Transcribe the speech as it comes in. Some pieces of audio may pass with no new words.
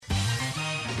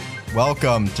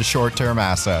Welcome to Short Term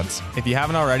Assets. If you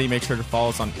haven't already, make sure to follow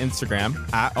us on Instagram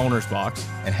 @OwnersBox.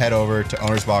 And head over to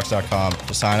ownersbox.com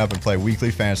to sign up and play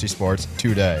weekly fantasy sports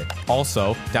today.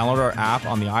 Also, download our app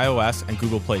on the iOS and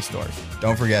Google Play stores.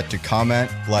 Don't forget to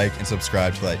comment, like, and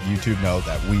subscribe to let YouTube know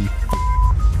that we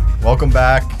Welcome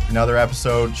back. Another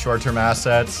episode, Short Term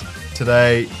Assets.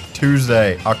 Today,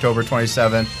 Tuesday, October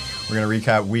 27th, we're going to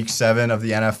recap Week 7 of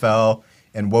the NFL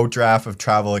and WOT draft of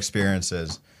travel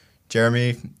experiences.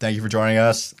 Jeremy, thank you for joining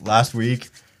us. Last week,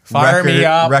 me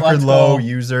up. Record low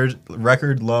users,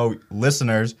 record low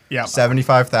listeners, Yep.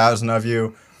 75,000 of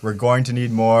you. We're going to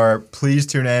need more. Please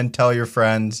tune in, tell your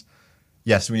friends.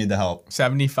 Yes, we need the help.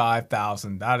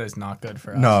 75,000. That is not good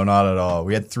for us. No, not at all.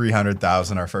 We had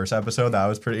 300,000 our first episode. That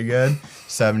was pretty good.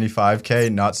 75K,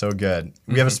 not so good.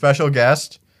 We have a special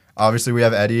guest. Obviously, we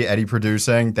have Eddie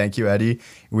producing. Thank you, Eddie.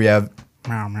 We have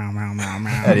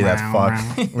Eddie, that's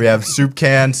fucked. We have Soup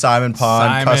Can, Simon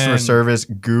Pond, customer service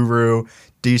guru,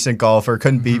 decent golfer.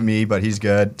 Couldn't beat me, but he's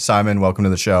good. Simon, welcome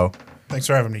to the show. Thanks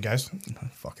for having me, guys.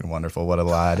 Fucking wonderful. What a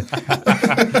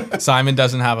lad. Simon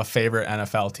doesn't have a favorite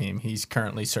NFL team. He's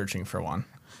currently searching for one.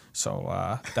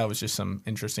 So that was just some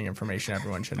interesting information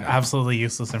everyone should know. Absolutely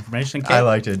useless information. I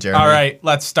liked it, Jeremy. All right,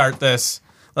 let's start this.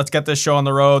 Let's get this show on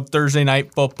the road. Thursday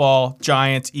night football,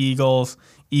 Giants, Eagles.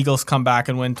 Eagles come back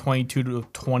and win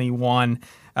 22-21.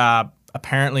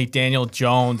 Apparently, Daniel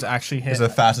Jones actually hit. He's the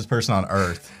fastest person on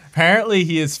earth. Apparently,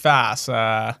 he is fast.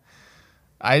 I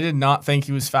did not think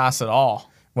he was fast at all.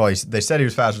 Well, they said he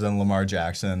was faster than Lamar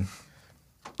Jackson.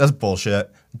 That's bullshit.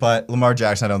 But Lamar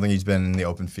Jackson, I don't think he's been in the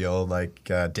open field like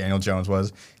Daniel Jones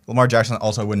was. Lamar Jackson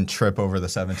also wouldn't trip over the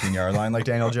 17-yard line like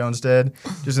Daniel Jones did.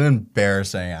 Just an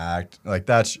embarrassing act. Like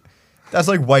that's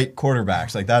like white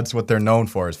quarterbacks. Like that's what they're known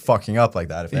for is fucking up like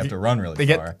that if they have to run really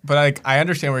far. But like I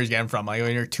understand where he's getting from. Like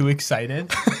when you're too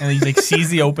excited and he like sees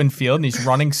the open field and he's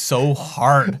running so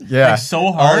hard. Yeah, like,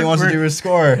 so hard. All he wants to do is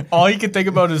score. All he can think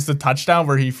about is the touchdown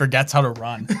where he forgets how to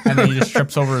run and then he just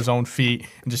trips over his own feet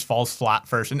and just falls flat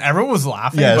first. And everyone was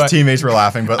laughing. Yeah, his teammates were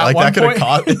laughing, but like that could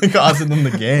have cost them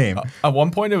the game. At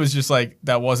one point, it was just like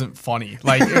that wasn't funny.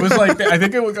 Like it was like I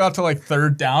think it got to like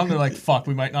third down. They're like, "Fuck,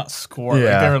 we might not score."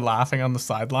 Yeah. Like they were laughing on the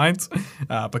sidelines.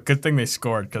 But good thing they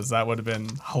scored because that would have been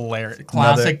hilarious.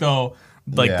 Classic though,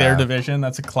 like their division.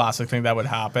 That's a classic thing that would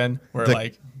happen where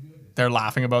like they're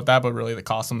laughing about that, but really they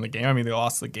cost them the game. I mean, they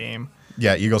lost the game.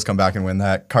 Yeah, Eagles come back and win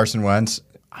that. Carson Wentz.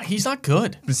 He's not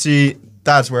good. See,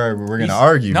 that's where we're going to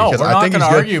argue. No, because we're I not think going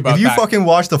to argue about that. If you fucking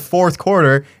watch the fourth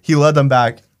quarter, he led them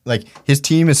back. Like his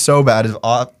team is so bad. His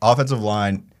offensive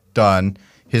line done.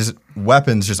 His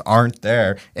weapons just aren't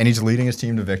there, and he's leading his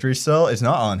team to victory still. It's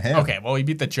not on him. Okay, well, he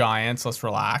beat the Giants. Let's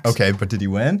relax. Okay, but did he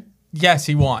win? Yes,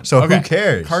 he won. So okay. who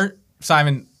cares?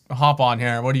 Simon, hop on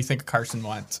here. What do you think of Carson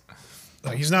Wentz?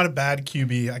 He's not a bad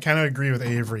QB. I kind of agree with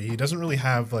Avery. He doesn't really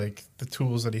have like the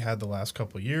tools that he had the last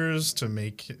couple of years to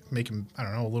make him, I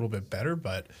don't know, a little bit better.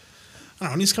 But I don't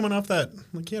know. And he's coming off that,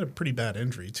 like he had a pretty bad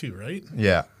injury too, right?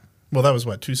 Yeah. Well, that was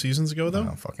what, 2 seasons ago though? I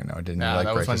don't fucking know. Didn't Yeah, he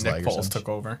that break was when his Nick leg or Foles something? took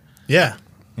over. Yeah.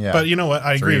 Yeah. But you know what?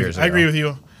 I 3 agree. years I agree ago. with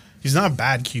you. He's not a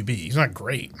bad QB. He's not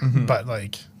great, but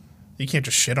like you can't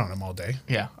just shit on him all day.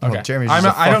 Yeah. Well, Okay. Jeremy's just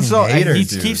a I don't fucking know. hater, He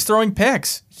dude. keeps throwing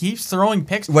picks.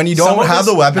 When you don't have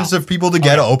the weapons No. of people to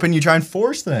get open, you try and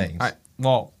force things.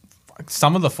 Well,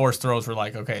 some of the forced throws were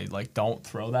like, okay, like don't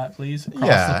throw that, please, across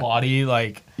Yeah. the body.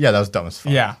 Like, Yeah, that was dumb as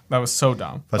fuck. yeah, that was so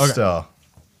dumb. But Okay. still.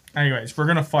 Anyways, we're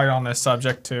gonna fight on this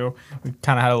subject too. We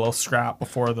kind of had a little scrap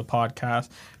before the podcast.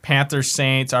 Panthers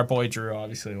Saints. Our boy Drew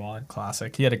obviously won.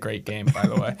 Classic. He had a great game, by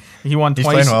the way. He won. He's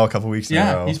 20 playing well a couple weeks in a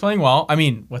Yeah, row. he's playing well. I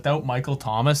mean, without Michael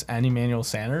Thomas and Emmanuel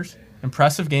Sanders,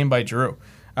 impressive game by Drew.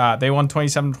 They won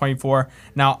 27-24.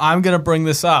 Now I'm gonna bring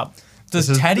this up.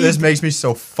 This makes me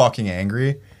so fucking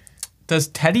angry. Does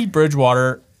Teddy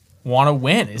Bridgewater want to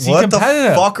win? Is he What competitive?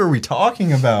 the fuck are we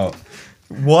talking about?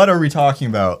 What are we talking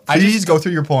about? Please go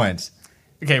through your points.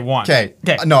 Okay, one. Okay.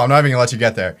 No, I'm not even going to let you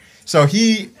get there. So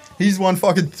he's won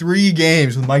fucking 3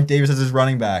 games with Mike Davis as his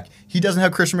running back. He doesn't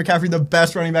have Christian McCaffrey, the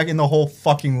best running back in the whole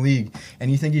fucking league. And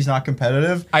you think he's not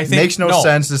competitive? I think, Makes no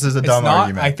sense. This is a dumb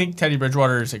argument. I think Teddy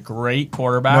Bridgewater is a great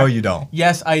quarterback. No, you don't.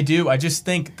 Yes, I do. I just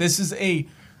think this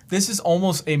is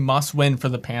almost a must-win for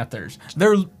the Panthers.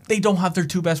 They don't have their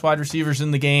 2 best wide receivers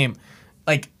in the game.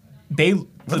 Like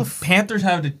the Panthers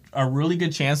had a really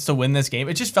good chance to win this game.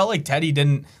 It just felt like Teddy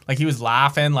didn't, like he was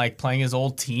laughing, like playing his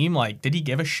old team. Like, did he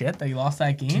give a shit that he lost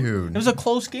that game? Dude. It was a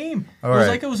close game. It was right.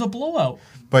 like it was a blowout.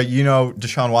 But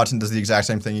Deshaun Watson does the exact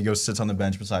same thing. He goes sits on the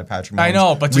bench beside Patrick Mahomes. I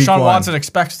know, but Week Deshaun one. Watson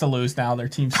expects to lose now. Their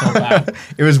team's so bad.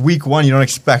 It was week 1. You don't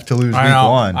expect to lose I week know.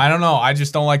 1. I don't know. I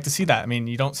just don't like to see that. I mean,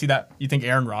 you don't see that. You think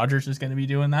Aaron Rodgers is going to be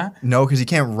doing that? No, because he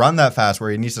can't run that fast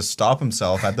where he needs to stop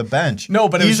himself at the bench. No,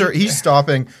 but he's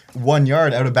stopping 1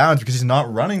 yard out of bounds because he's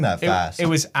not running that fast. It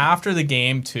was after the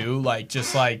game too, like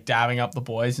just like dabbing up the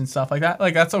boys and stuff like that.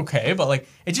 Like that's okay, but like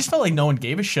it just felt like no one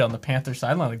gave a shit on the Panthers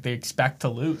sideline. Like they expect to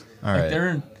lose. All like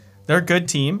right. they're a good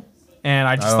team, and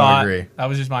I just don't thought agree. that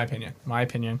was just my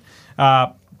opinion.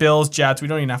 Bills, Jets. We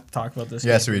don't even have to talk about this.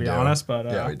 Yes, game, we to be do. honest, but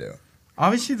yeah, we do.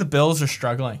 obviously the Bills are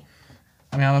struggling.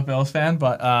 I mean, I'm a Bills fan,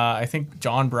 but I think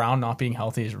John Brown not being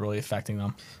healthy is really affecting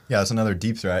them. Yeah, that's another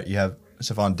deep threat. You have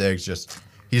Stephon Diggs.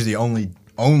 He's the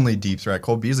only deep threat.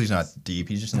 Cole Beasley's not deep.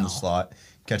 He's just in the slot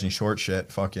catching short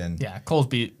shit. Fucking Yeah, Cole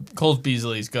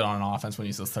Beasley's good on offense when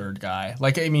he's the third guy.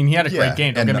 Like, I mean, he had a great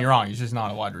game. Don't get me wrong. He's just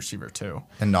not a wide receiver too.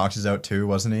 And Knox is out too,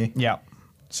 wasn't he? Yeah.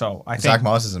 So I Zach think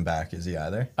Moss isn't back, is he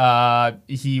either?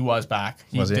 he was back.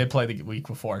 He Was he? did play the week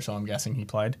before, so I'm guessing he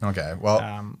played. Okay,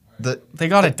 well, They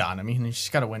got it done. I mean, you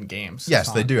just got to win games.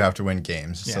 yes, they do have to win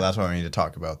games, Yeah. so that's why we need to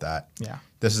talk about that. Yeah.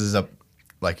 This is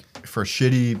for a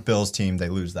shitty Bills team, they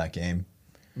lose that game.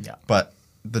 Yeah. But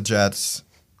the Jets,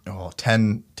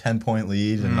 10-point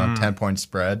lead and a 10-point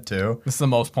spread too. This is the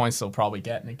most points they'll probably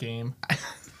get in a game.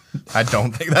 I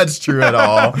don't think that's true at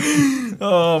all.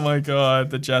 Oh my God,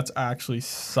 the Jets actually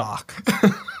suck.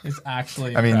 It's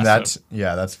actually. I mean, impressive.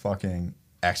 that's fucking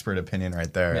expert opinion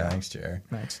right there. Yeah. Thanks, Jerry.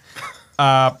 Nice.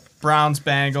 Browns,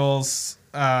 Bengals.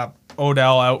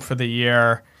 Odell out for the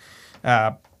year.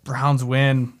 Browns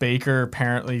win. Baker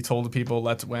apparently told the people,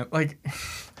 "Let's win." Like,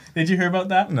 did you hear about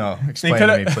that? No, explain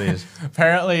to me, please.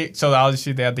 Apparently, so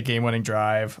obviously they had the game-winning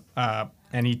drive,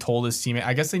 and he told his teammate,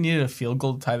 I guess they needed a field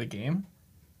goal to tie the game,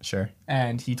 Sure.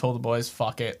 and he told the boys,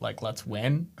 "Fuck it, like let's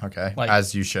win." Okay. Like-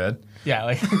 As you should. Yeah,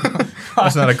 like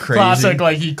That's not a crazy. classic.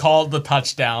 Like he called the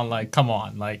touchdown. Like, come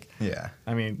on, like Yeah.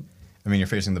 I mean, You're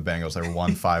facing the Bengals. They're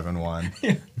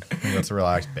 1-5-1. Let's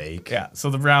relax, Bake. yeah. So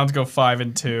the Browns go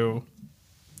 5-2.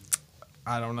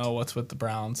 I don't know what's with the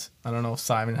Browns. I don't know if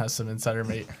Simon has some insider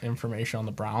information on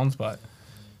the Browns, but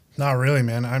Not really,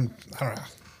 man. I don't know.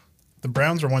 The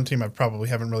Browns are one team I probably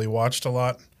haven't really watched a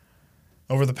lot.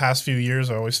 Over the past few years,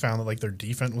 I always found that like their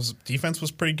defense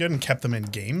was pretty good and kept them in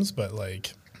games, but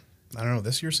like I don't know,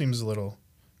 this year seems a little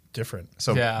different.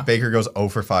 So Yeah. Baker goes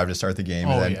 0-for-5 to start the game,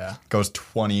 Oh, and then yeah. goes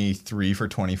 23 for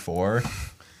 24.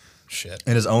 Shit.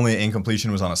 And his only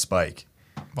incompletion was on a spike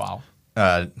wow.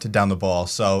 to down the ball.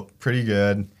 So pretty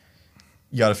good.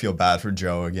 You got to feel bad for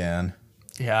Joe again,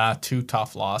 Yeah, 2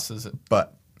 tough losses.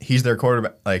 but he's their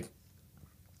quarterback. Like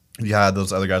you had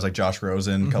those other guys like Josh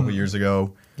Rosen a couple years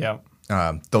ago. Yeah.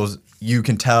 Those you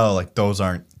can tell like those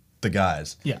aren't the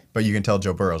guys. Yeah. But you can tell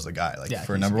Joe Burrow's the guy. Like Yeah,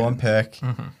 for a he's number good. 1 pick,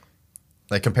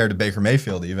 like compared to Baker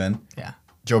Mayfield even, Yeah.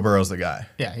 Joe Burrow's the guy.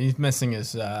 Yeah, he's missing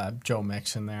his Joe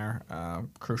Mixon there.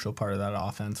 Crucial part of that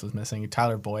offense was missing.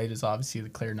 Tyler Boyd is obviously the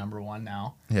clear number 1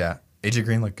 now. Yeah. AJ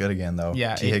Green looked good again though.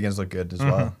 Yeah, T. Higgins looked good as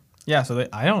well. Yeah, so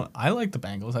I like the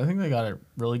Bengals. I think they got a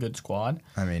really good squad.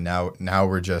 I mean, now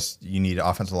you need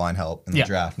offensive line help in the Yeah.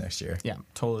 draft next year. Yeah,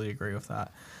 totally agree with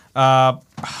that. Oh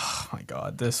my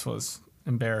God, this was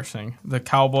embarrassing. The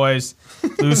Cowboys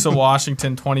lose to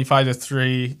Washington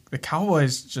 25-3. The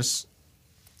Cowboys just,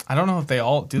 I don't know if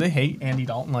do they hate Andy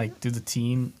Dalton? Like, does the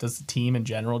team in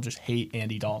general just hate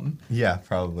Andy Dalton? Yeah,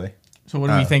 probably. So what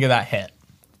do we think of that hit?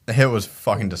 The hit was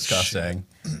fucking disgusting.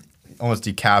 Almost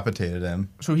decapitated him.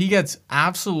 So he gets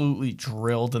absolutely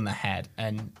drilled in the head,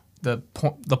 and the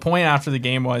point after the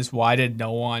game was, why did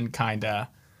no one kind of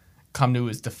come to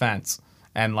his defense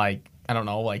and like, I don't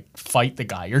know, like fight the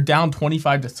guy? You're down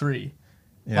 25-3.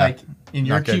 Yeah. Like, and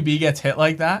your Not good. QB gets hit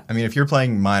like that. I mean, if you're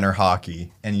playing minor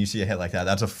hockey and you see a hit like that,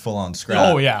 that's a full-on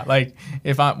scrap. Oh yeah, like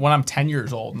when I'm 10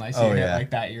 years old and I see a hit yeah. like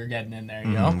that, you're getting in there,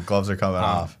 you know. Gloves are coming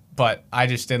off. But I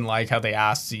just didn't like how they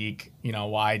asked Zeke, you know,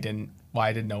 why did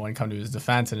no one come to his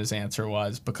defense? And his answer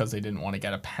was because they didn't want to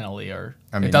get a penalty, or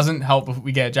mean- it doesn't help if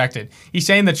we get ejected. He's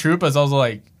saying the truth, but it's also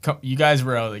like, you guys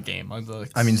were out of the game. Like,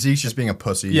 I mean, Zeke's just being a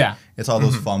pussy. Yeah. It's all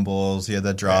those fumbles. He had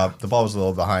that drop. The ball was a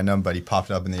little behind him, but he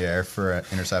popped up in the air for an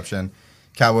interception.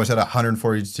 Cowboys had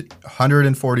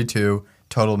 142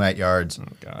 total net yards,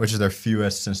 God. which is their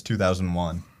fewest since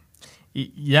 2001.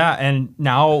 yeah, and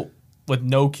now with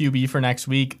no QB for next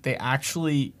week, they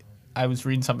actually I was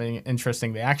reading something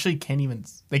interesting. They actually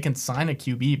they can sign a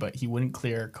QB, but he wouldn't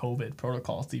clear COVID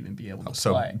protocols to even be able to play.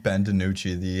 So Ben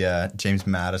DiNucci, the James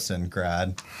Madison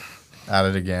grad, at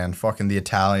it again. Fucking the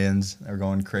Italians are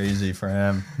going crazy for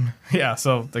him. Yeah,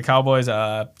 so the Cowboys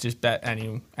just bet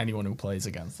anyone who plays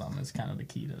against them is kind of the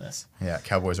key to this. Yeah,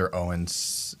 Cowboys are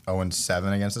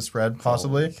 0-7 against the spread,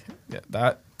 possibly. Yeah,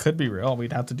 that could be real.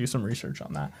 We'd have to do some research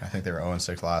on that. I think they were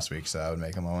 0-6 last week, so that would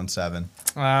make them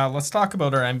 0-7. Let's talk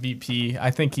about our MVP.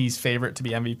 I think he's favorite to be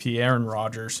MVP, Aaron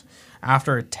Rodgers.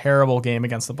 After a terrible game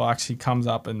against the Bucs, he comes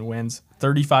up and wins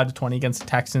 35-20 against the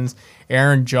Texans.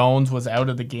 Aaron Jones was out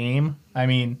of the game. I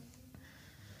mean,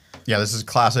 yeah, this is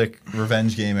classic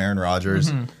revenge game Aaron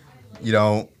Rodgers. You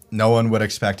know, no one would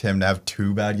expect him to have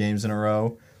 2 bad games in a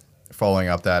row following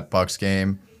up that Bucs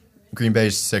game. Green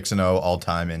Bay's 6-0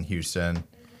 all-time in Houston.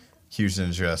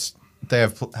 Houston's they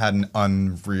have had an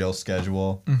unreal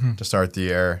schedule to start the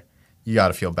year. You got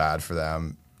to feel bad for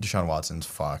them. Deshaun Watson's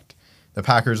fucked. The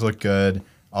Packers look good.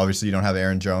 Obviously, you don't have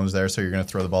Aaron Jones there, so you're going to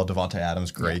throw the ball. Devontae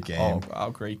Adams, great game.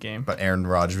 Oh, great game. But Aaron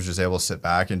Rodgers was just able to sit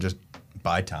back and just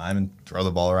buy time and throw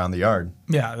the ball around the yard.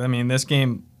 Yeah, I mean, this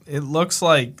game, it looks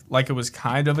like it was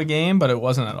kind of a game, but it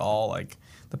wasn't at all. Like,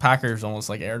 the Packers almost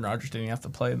like Aaron Rodgers didn't have to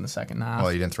play in the second half.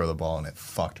 Well, he didn't throw the ball, and it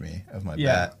fucked me of my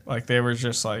bet. Like, they were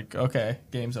just like, okay,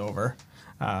 game's over.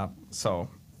 So,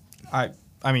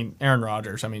 I mean, Aaron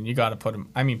Rodgers, I mean, you got to put him.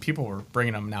 I mean, people were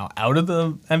bringing him now out of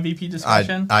the MVP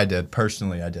discussion. I did.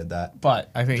 Personally, I did that. But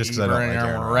I think just you bring like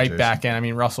Aaron right back in. I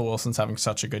mean, Russell Wilson's having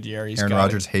such a good year. Aaron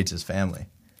Rodgers hates his family.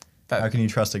 How can you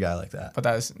trust a guy like that? But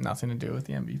that has nothing to do with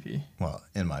the MVP. Well,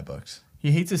 in my books.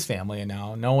 He hates his family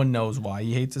now. No one knows why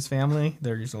he hates his family.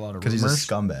 There's a lot of rumors. Because he's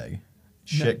a scumbag.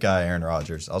 Shit guy, Aaron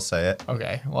Rodgers. I'll say it.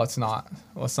 Okay, let's not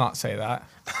say that.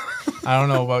 I don't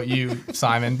know about you,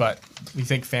 Simon, but you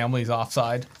think family's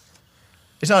offside?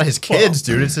 It's not his kids,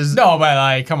 dude. It's his. No, but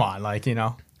like, come on, like, you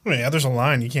know. Yeah, there's a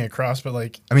line you can't cross, but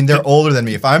like. I mean, they're older than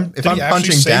me. If I'm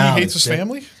punching down, he hates his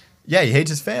family. Yeah, he hates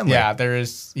his family. Yeah,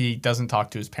 he doesn't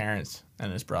talk to his parents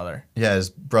and his brother. Yeah, his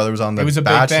brother was on The Bachelor. It was a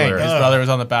big thing. His brother was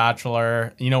on The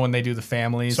Bachelor. You know when they do the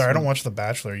families. Sorry, I don't watch The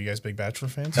Bachelor. Are you guys big Bachelor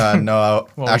fans? No,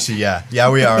 actually, yeah. Yeah,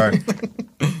 we are.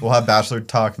 We'll have Bachelor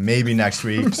talk maybe next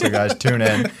week, so guys tune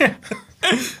in.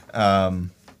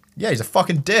 Yeah, he's a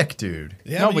fucking dick, dude.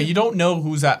 Yeah, no, but you don't know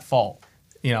who's at fault.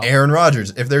 You know, Aaron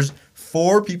Rodgers. If there's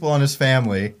 4 people in his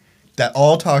family that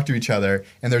all talk to each other,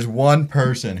 and there's one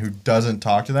person who doesn't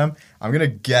talk to them, I'm gonna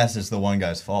guess it's the one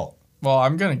guy's fault. Well,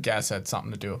 I'm gonna guess it had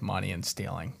something to do with money and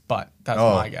stealing, but that's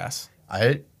my guess.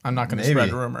 I'm not gonna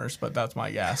spread rumors, but that's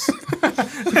my guess.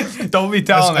 Don't be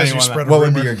telling anyone that. What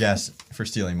would be your guess for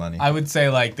stealing money? I would say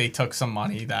like they took some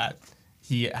money that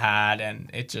he had,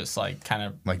 and it just like kind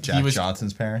of like Jack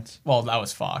Johnson's parents. Well, that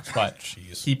was Fox, but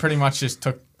he pretty much just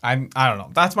took. I don't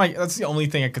know. That's the only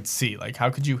thing I could see. Like,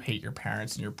 how could you hate your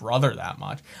parents and your brother that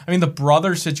much? I mean, the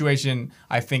brother situation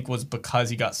I think was because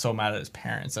he got so mad at his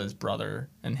parents that his brother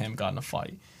and him got in a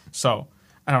fight. So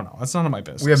I don't know. That's none of my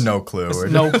business. We have no clue.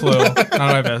 No clue. None of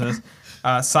my business.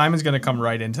 Simon's gonna come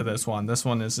right into this one. This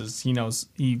one is he knows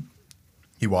He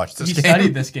watched this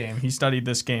game. He studied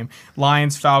this game.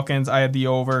 Lions, Falcons. I had the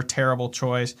over. Terrible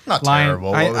choice. Not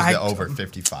terrible. What was the over?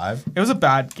 55? It was a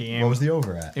bad game. What was the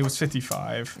over at? It was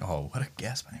 55. Oh, what a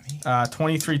guess by me.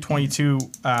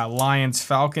 23-22. Lions,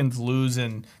 Falcons lose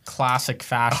in classic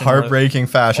fashion. Heartbreaking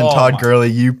fashion. Todd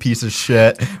Gurley, you piece of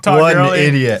shit. What an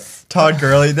idiot. Todd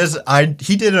Gurley,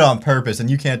 he did it on purpose, and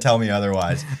you can't tell me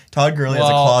otherwise. Todd Gurley has a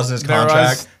clause in his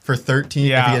contract for 13.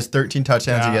 Yeah. If he has 13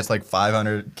 touchdowns, he gets like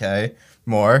 $500K.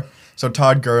 More. So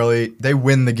Todd Gurley, they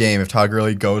win the game if Todd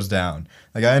Gurley goes down.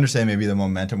 Like, I understand maybe the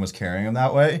momentum was carrying him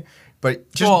that way,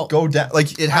 but just go down.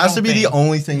 Like, it has to be the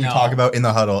only thing you talk about in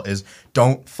the huddle is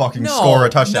don't fucking score a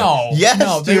touchdown.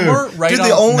 Yes, dude. They weren't right. Dude,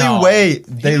 the only way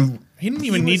he didn't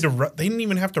even need to run. They didn't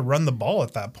even have to run the ball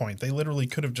at that point. They literally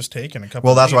could have just taken a couple.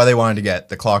 Well, that's why they wanted to get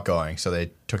the clock going, so they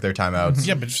took their timeouts.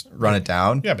 Yeah, but just run it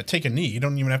down. Yeah, but take a knee. You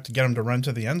don't even have to get them to run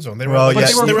to the end zone. They were weren't like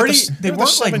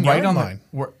right on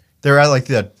the. They're at like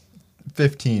the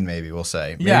 15, maybe we'll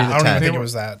say. Maybe I don't even think it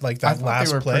was that. Like that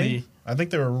last play. I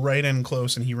think they were right in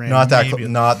close, and he ran. Not that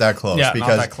close. Yeah, because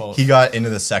not that close. He got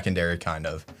into the secondary kind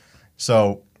of.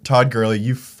 So Todd Gurley,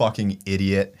 you fucking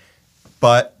idiot.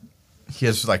 But he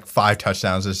has like 5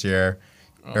 touchdowns this year,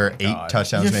 or 8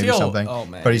 touchdowns, maybe something. Oh,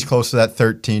 man. But he's close to that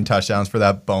 13 touchdowns for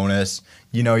that bonus.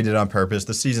 You know he did it on purpose.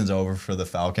 The season's over for the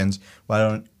Falcons. Why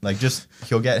don't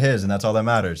he'll get his, and that's all that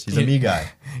matters. He's a me guy.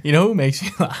 You know who makes me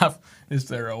laugh is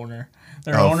their owner.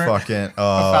 Their owner, fucking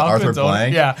Arthur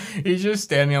Blank. Yeah, he's just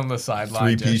standing on the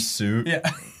sideline. 3-piece suit. Yeah,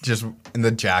 just in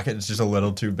the jacket. It's just a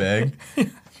little too big.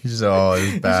 He's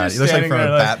bad. He looks like from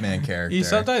a Batman character. You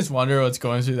sometimes wonder what's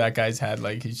going through that guy's head.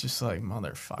 Like, he's just like,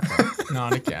 motherfucker,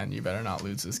 not again. You better not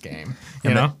lose this game.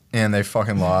 You know? And they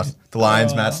fucking lost. The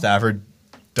Lions, Matt Stafford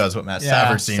does what Matt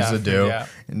Stafford seems to do. Yeah.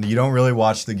 And you don't really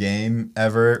watch the game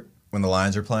ever when the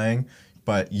Lions are playing,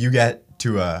 but you get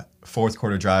to a fourth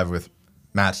quarter drive with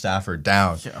Matt Stafford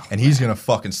down, and he's going to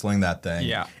fucking sling that thing.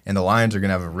 Yeah. And the Lions are going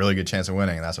to have a really good chance of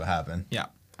winning, and that's what happened. Yeah,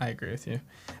 I agree with you.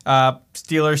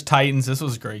 Steelers, Titans, this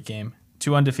was a great game.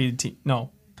 Two undefeated teams.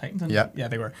 No, Titans? Yeah,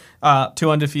 they were. Two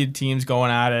undefeated teams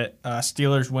going at it.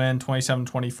 Steelers win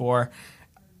 27-24.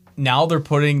 Now they're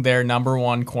putting their number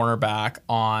one cornerback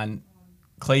on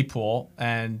Claypool,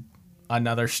 and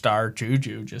another star,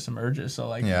 Juju, just emerges. So,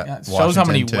 like, it shows how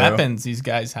many weapons these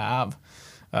guys have.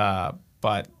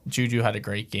 But Juju had a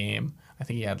great game. I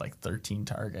think he had like 13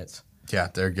 targets. Yeah,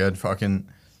 they're good. Fucking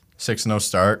 6-0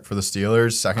 start for the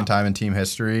Steelers. Second time in team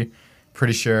history.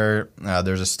 Pretty sure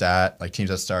there's a stat, like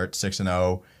teams that start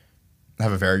 6-0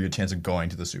 have a very good chance of going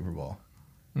to the Super Bowl.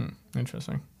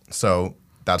 Interesting. So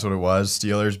that's what it was.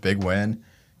 Steelers, big win.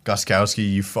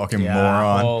 Gostkowski, you fucking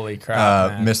moron. Holy crap,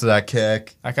 man. Missed that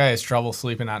kick. That guy has trouble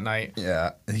sleeping at night.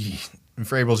 Yeah.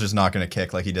 Vrabel's just not going to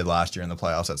kick like he did last year in the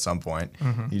playoffs at some point.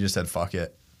 He just said, fuck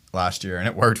it, last year, and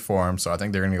it worked for him, so I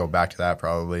think they're going to go back to that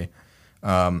probably.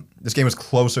 This game was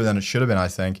closer than it should have been, I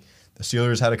think. The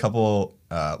Steelers had a couple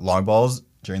long balls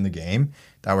during the game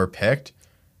that were picked,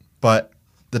 but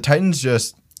the Titans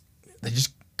just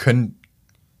couldn't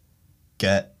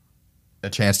get a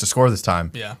chance to score this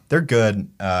time. Yeah. They're good.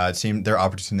 It seemed they're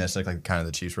opportunistic, like kind of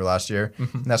the Chiefs were last year,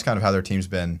 and that's kind of how their team's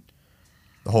been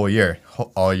the whole year,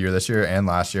 all year this year and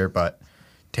last year. But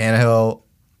Tannehill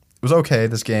was okay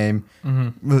this game.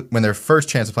 When their first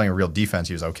chance of playing a real defense,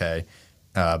 he was okay.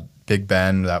 Big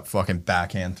Ben, that fucking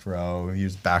backhand throw, he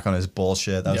was back on his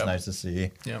bullshit. That was nice to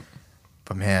see. Yep.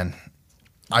 But man,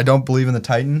 I don't believe in the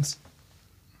Titans.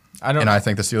 I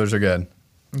think the Steelers are good.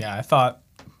 Yeah, I thought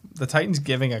the Titans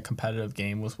giving a competitive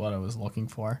game was what I was looking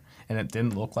for, and it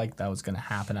didn't look like that was going to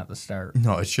happen at the start.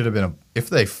 No, it should have been if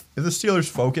the Steelers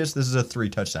focus, this is a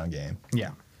 3-touchdown game.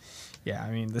 Yeah. I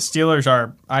mean, the Steelers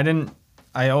are.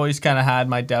 I always kind of had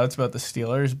my doubts about the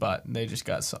Steelers, but they just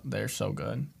they're so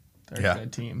good. They're a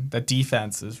good team. The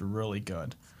defense is really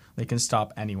good. They can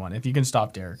stop anyone. If you can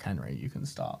stop Derrick Henry, you can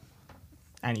stop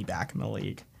any back in the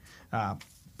league.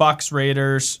 Bucks,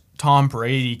 Raiders. Tom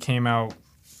Brady came out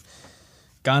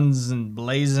guns and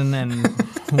blazing and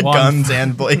guns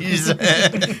and blazing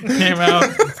came out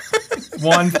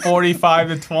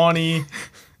 145-20.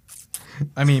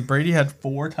 I mean, Brady had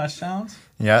 4 touchdowns.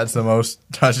 Yeah, it's the most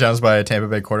touchdowns by a Tampa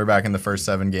Bay quarterback in the first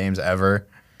 7 games ever.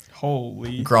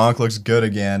 Holy. Gronk looks good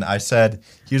again. I said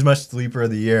he was my sleeper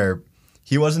of the year.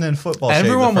 He wasn't in football shape.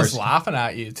 Everyone was laughing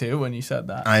at you, too, when you said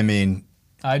that. I mean,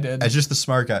 I did. It's just the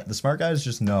smart guy. The smart guys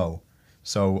just know.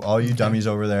 So all you dummies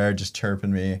over there just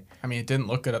chirping me. I mean, it didn't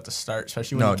look good at the start,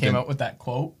 especially when he came out with that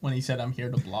quote when he said, "I'm here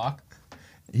to block."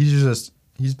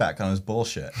 He's back on his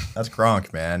bullshit. That's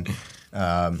Gronk, man.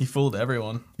 He fooled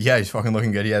everyone. Yeah, he's fucking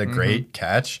looking good. He had a great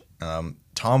catch.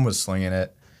 Tom was slinging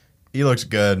it. He looks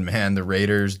good, man. The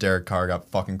Raiders, Derek Carr got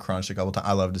fucking crunched a couple times.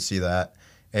 I love to see that.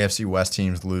 AFC West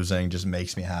teams losing just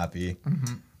makes me happy.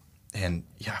 And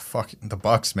yeah, fuck the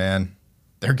Bucks, man.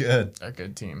 They're good. They're a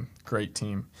good team. Great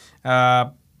team.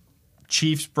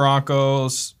 Chiefs,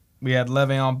 Broncos. We had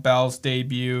Le'Veon Bell's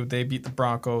debut. They beat the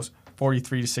Broncos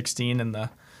 43-16 in the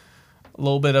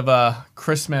little bit of a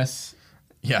Christmas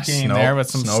game there with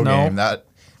some snow. Game.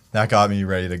 That got me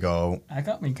ready to go. That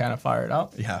got me kind of fired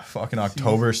up. Yeah, fucking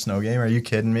October snow game. Are you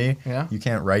kidding me? Yeah. You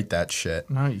can't write that shit.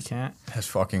 No, you can't. That's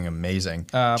fucking amazing.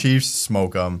 Chiefs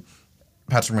smoke them.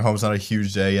 Patrick Mahomes had a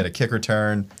huge day. He had a kick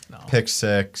return, pick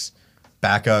 6,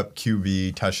 backup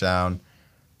QB touchdown.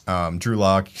 Drew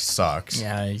Lock sucks.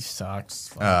 Yeah, he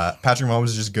sucks. Patrick Mahomes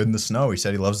is just good in the snow. He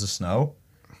said he loves the snow.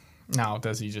 Now,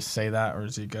 does he just say that, or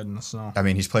is he good in the snow? I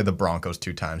mean, he's played the Broncos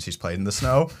 2 times. He's played in the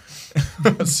snow.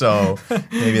 So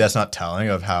maybe that's not telling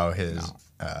of how his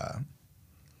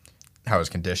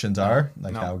conditions are,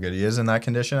 how good he is in that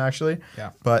condition, actually.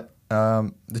 Yeah. But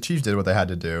the Chiefs did what they had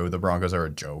to do. The Broncos are a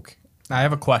joke. I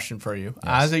have a question for you.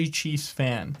 Yes. As a Chiefs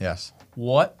fan, yes,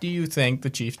 what do you think the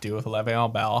Chiefs do with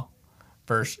Le'Veon Bell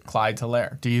versus Clyde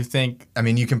Tolaire? Do you think... I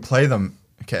mean, you can play them...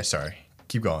 Okay, sorry.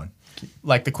 Keep going.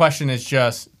 Like, the question is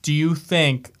just, do you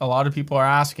think, a lot of people are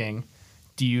asking,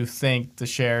 do you think the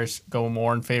shares go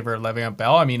more in favor of Le'Veon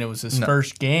Bell? I mean, it was his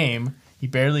first game. He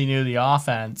barely knew the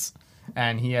offense,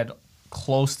 and he had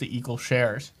close to equal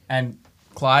shares. And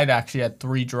Clyde actually had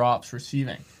 3 drops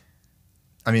receiving.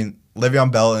 I mean,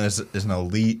 Le'Veon Bell is an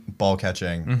elite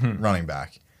ball-catching running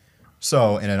back.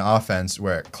 So in an offense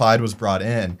where Clyde was brought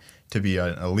in to be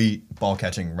an elite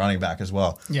ball-catching running back as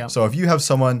well. Yeah. So if you have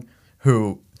someone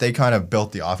who they kind of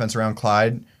built the offense around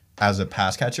Clyde as a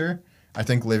pass catcher, I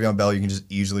think Le'Veon Bell, you can just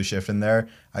easily shift in there.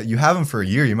 You have him for a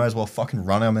year, you might as well fucking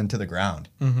run him into the ground.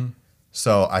 Mm-hmm.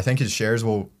 So I think his shares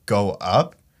will go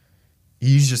up.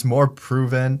 He's just more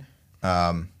proven.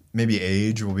 Maybe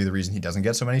age will be the reason he doesn't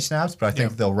get so many snaps, but I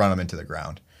think they'll run him into the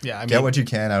ground. Yeah, I mean, Get what you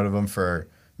can out of him for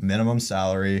minimum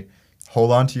salary.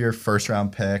 Hold on to your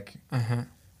first-round pick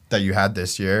that you had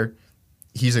this year.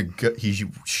 He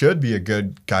should be a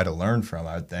good guy to learn from,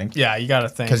 I would think. Yeah, you got to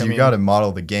think. Because you got to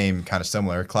model the game kind of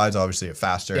similar. Clyde's obviously a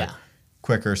faster,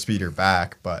 quicker, speeder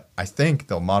back, but I think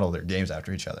they'll model their games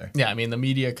after each other. Yeah, I mean, the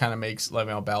media kind of makes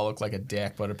Le'Veon Bell look like a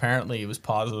dick, but apparently he was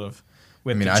positive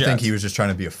with the I Jets. think he was just trying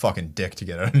to be a fucking dick to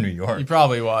get out of New York. He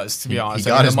probably was, to be honest. He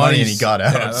got his money and he got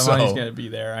out. Yeah, the so. money's going to be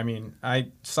there. I mean,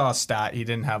 I saw a stat. He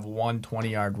didn't have one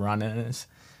 20-yard run in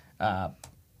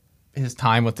his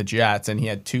time with the Jets, and he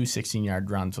had two 16-yard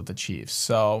runs with the Chiefs.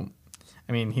 So,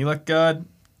 I mean, he looked good.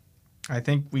 I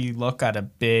think we look at a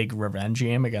big revenge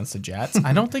game against the Jets.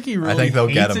 I don't think he really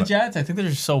hates the Jets. I think they're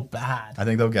just so bad. I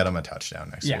think they'll get him a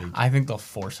touchdown next week. Yeah, I think they'll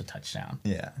force a touchdown.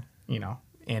 Yeah. You know,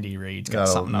 Andy Reid's got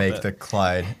That'll something make up the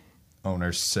Clyde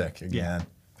owners sick again.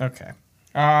 Yeah. Okay.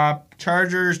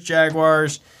 Chargers,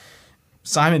 Jaguars.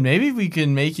 Simon, maybe we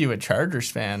can make you a Chargers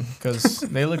fan because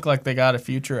they look like they got a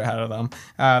future ahead of them.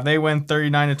 They win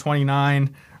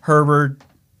 39-29. Herbert,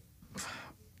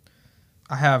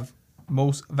 I have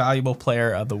most valuable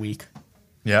player of the week.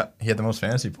 Yeah, he had the most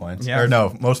fantasy points. Yeah. Or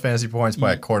no, most fantasy points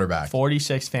by a quarterback.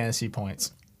 46 fantasy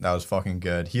points. That was fucking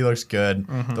good. He looks good.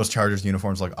 Mm-hmm. Those Chargers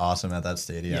uniforms look awesome at that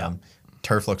stadium. Yeah.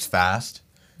 Turf looks fast.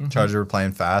 Mm-hmm. Chargers were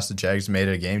playing fast. The Jags made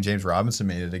it a game. James Robinson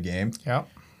made it a game. Yep.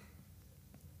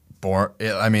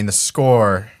 The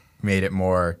score made it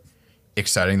more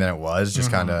exciting than it was.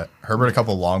 Just kind of Herbert a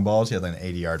couple long balls. He had like an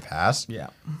 80-yard pass. Yeah.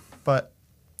 But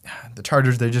the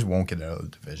Chargers, they just won't get out of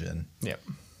the division. Yep.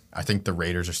 I think the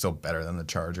Raiders are still better than the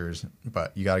Chargers,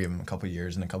 but you got to give them a couple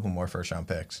years and a couple more first-round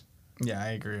picks. Yeah, I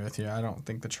agree with you. I don't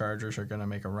think the Chargers are going to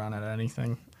make a run at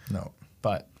anything. No.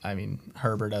 But, I mean,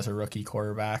 Herbert as a rookie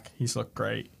quarterback, he's looked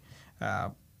great.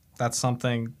 That's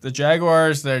something. The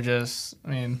Jaguars, they're just,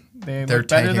 they're look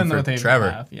better than what they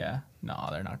have. Yeah. No,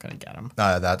 they're not going to get him.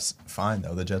 That's fine,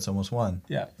 though. The Jets almost won.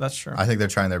 Yeah, that's true. I think they're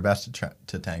trying their best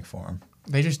to tank for him.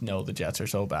 They just know the Jets are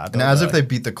so bad. And as if they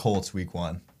beat the Colts week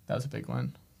 1. That was a big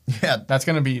one. Yeah. That's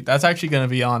actually going to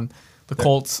be on the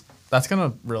Colts. That's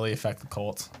going to really affect the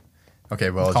Colts. Okay,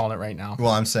 well, I'm calling it right now.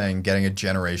 Well, I'm saying getting a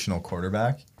generational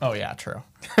quarterback. Oh, yeah, true.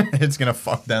 It's going to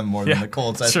fuck them more than the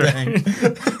Colts, I think.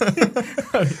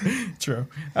 True.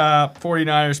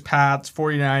 49ers, Pats.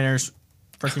 49ers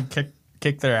freaking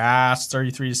kick their ass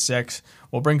 33-6.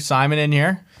 We'll bring Simon in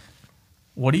here.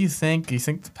 What do you think? Do you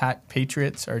think the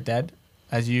Patriots are dead?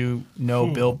 As you know,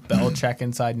 Bill Belichick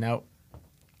inside and out.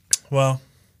 Well,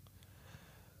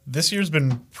 this year's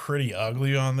been pretty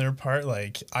ugly on their part.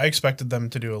 Like, I expected them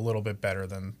to do a little bit better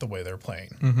than the way they're playing.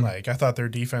 Mm-hmm. Like, I thought their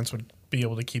defense would be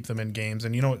able to keep them in games.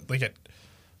 And, you know,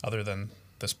 other than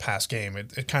this past game,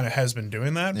 it kind of has been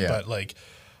doing that. Yeah. But, like,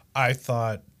 I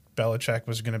thought Belichick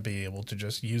was going to be able to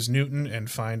just use Newton and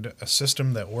find a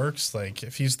system that works. Like,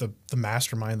 if he's the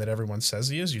mastermind that everyone says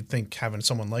he is, you'd think having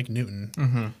someone like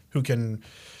Newton who can...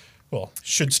 Well,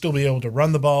 should still be able to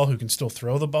run the ball, who can still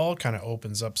throw the ball, kind of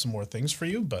opens up some more things for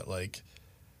you. But, like,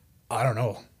 I don't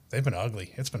know. They've been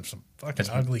ugly. It's been some fucking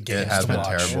ugly games. It has been watch.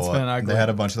 terrible. It's been ugly. They had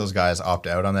a bunch of those guys opt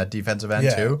out on that defensive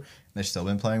end, too. And they've still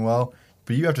been playing well.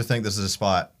 But you have to think this is a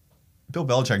spot. Bill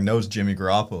Belichick knows Jimmy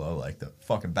Garoppolo like the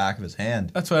fucking back of his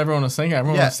hand. That's what everyone was thinking.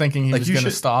 Everyone was thinking he was going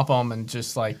to stop them and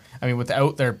just,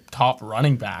 without their top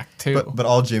running back, too. But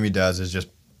all Jimmy does is just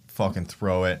fucking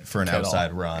throw it for an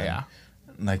outside run. Yeah.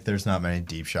 Like, there's not many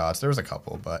deep shots. There was a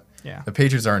couple, but the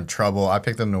Patriots are in trouble. I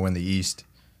picked them to win the East.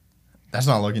 That's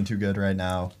not looking too good right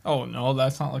now. Oh, no,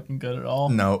 that's not looking good at all.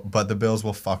 No, but the Bills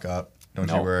will fuck up. Don't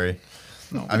you worry.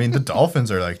 No. The Dolphins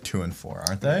are like 2-4,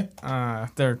 aren't they?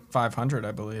 They're 500,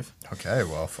 I believe. Okay,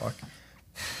 well, fuck.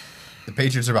 The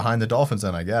Patriots are behind the Dolphins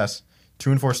then, I guess.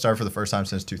 2-4 start for the first time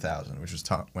since 2000, which was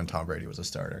when Tom Brady was a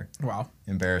starter. Wow.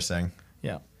 Embarrassing.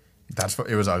 Yeah.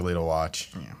 It was ugly to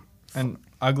watch. Yeah. An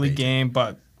ugly game,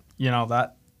 but,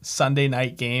 that Sunday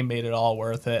night game made it all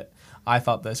worth it. I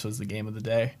thought this was the game of the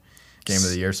day. Game of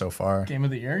the year so far. Game of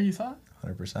the year, you thought?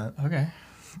 100%. Okay.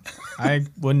 I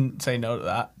wouldn't say no to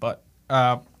that, but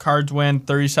Cards win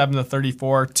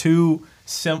 37-34. Two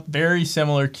very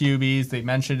similar QBs. They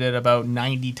mentioned it about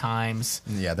 90 times.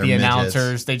 Yeah, they're the midgets.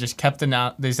 announcers. They just kept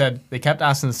they kept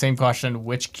asking the same question: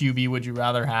 which QB would you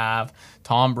rather have,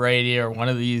 Tom Brady or one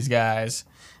of these guys?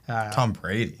 Tom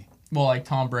Brady. Well, like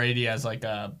Tom Brady as like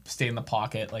a stay in the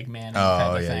pocket, like Manning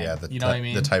type of thing. Yeah. You know what I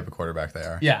mean? The type of quarterback they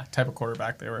are. Yeah, type of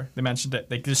quarterback they were. They mentioned it.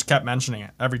 They just kept mentioning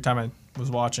it every time I was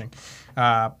watching.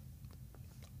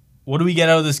 What do we get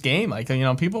out of this game? Like,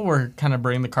 people were kind of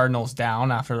bringing the Cardinals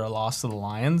down after their loss to the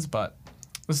Lions, but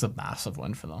this is a massive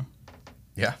win for them.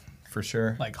 Yeah, for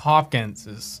sure. Like, Hopkins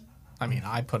is,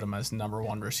 I put him as number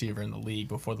one receiver in the league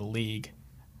before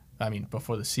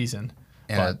the season.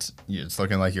 And it's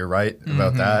looking like you're right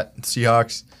about that.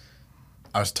 Seahawks,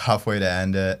 that was a tough way to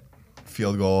end it.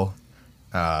 Field goal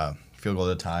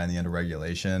to tie in the end of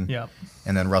regulation. Yep.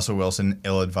 And then Russell Wilson,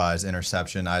 ill-advised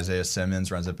interception. Isaiah Simmons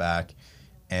runs it back.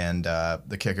 And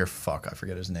the kicker, I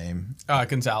forget his name.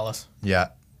 Gonzalez. Yeah,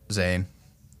 Zane.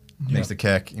 Makes the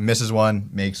kick. He misses one,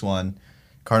 makes one.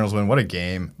 Cardinals win. What a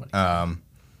game. I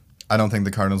don't think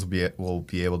the Cardinals will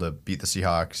be able to beat the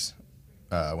Seahawks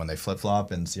when they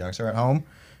flip-flop and Seahawks are at home.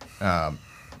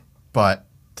 But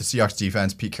the Seahawks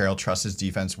defense, Pete Carroll trusts his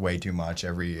defense way too much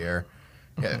every year.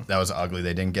 Yeah, that was ugly.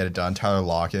 They didn't get it done. Tyler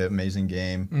Lockett, amazing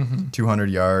game. 200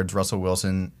 yards. Russell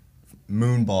Wilson,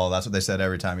 moon ball. That's what they said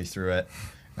every time he threw it.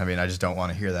 I just don't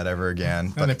want to hear that ever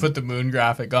again. And they put the moon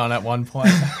graphic on at one point.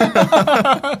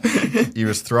 He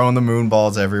was throwing the moon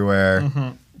balls everywhere.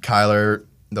 Kyler,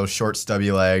 those short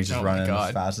stubby legs, just running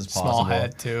as fast as possible. Small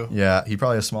head, too. Yeah, he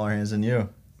probably has smaller hands than you.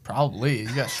 Probably.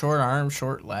 He's got short arms,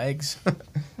 short legs.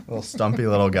 Little stumpy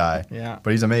little guy. Yeah.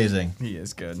 But he's amazing. He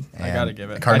is good. And I got to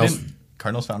give it.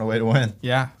 Cardinals found a way to win.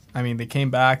 Yeah. They came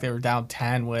back. They were down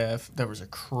 10 there was a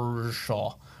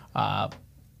crucial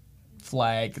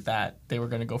flag that they were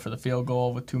going to go for the field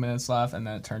goal with 2 minutes left, and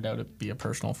then it turned out to be a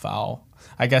personal foul.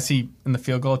 I guess he, in the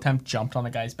field goal attempt, jumped on the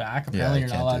guy's back. Apparently you're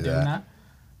not allowed doing that.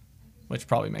 Which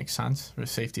probably makes sense for the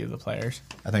safety of the players.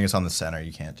 I think it's on the center.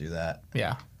 You can't do that.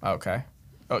 Yeah. Okay.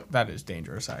 Oh, that is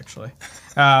dangerous, actually.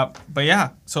 But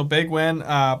yeah, so big win.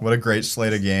 What a great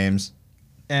slate of games.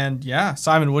 And yeah,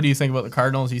 Simon, what do you think about the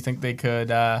Cardinals? Do you think they could?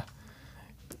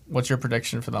 What's your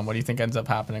prediction for them? What do you think ends up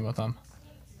happening with them?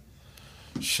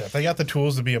 Shit, they got the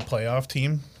tools to be a playoff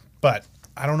team, but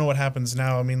I don't know what happens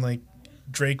now.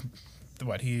 Drake,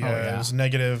 is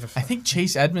negative. I think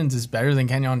Chase Edmonds is better than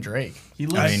Kenyon Drake. He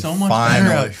looks so much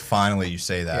better. Finally, you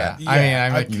say that.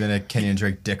 Yeah. You've been a Kenyon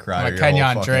Drake dick rider. I'm a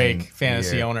Kenyon Drake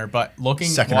fantasy owner, but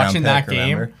watching that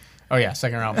game. Remember? Oh yeah,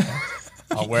 second round pick.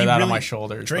 I'll wear that on my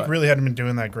shoulders. Drake really hadn't been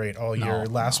doing that great all year.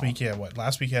 Last week he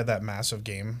had that massive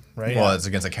game, right? Well, it's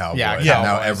against the Cowboys. Yeah,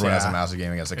 now everyone has a massive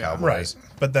game against the Cowboys. Right.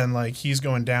 But then he's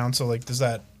going down, so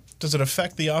does it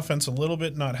affect the offense a little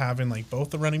bit not having both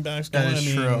the running backs going? That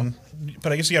is true.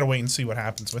 But I guess you got to wait and see what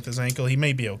happens with his ankle. He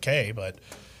may be okay, but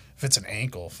if it's an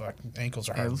ankle, ankles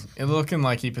are hard. It's looking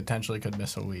like he potentially could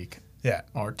miss a week. Yeah.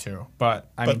 Or two. But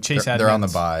Chase Edmonds. They're on the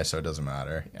bye, so it doesn't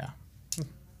matter. Yeah.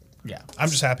 Yeah. I'm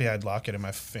just happy I had Lockett in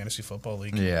my fantasy football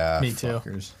league. Yeah. Me too.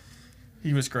 Fuckers.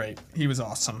 He was great. He was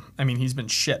awesome. He's been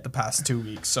shit the past 2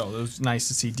 weeks, so it was nice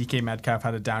to see DK Metcalf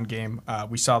had a down game.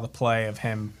 We saw the play of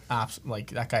him,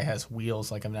 that guy has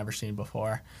wheels like I've never seen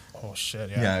before. Oh, shit,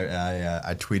 yeah. Yeah,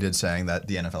 I tweeted saying that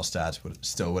the NFL stats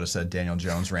would have said Daniel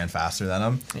Jones ran faster than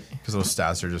him because those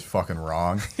stats are just fucking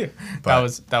wrong.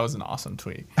 But that was an awesome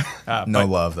tweet. No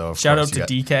love, though. Shout out to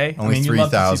DK. Only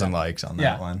 3,000 likes on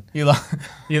that one.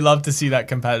 You love to see that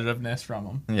competitiveness from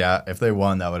him. Yeah, if they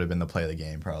won, that would have been the play of the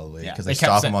game probably because they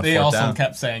stopped him on They fourth also down.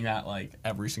 kept saying that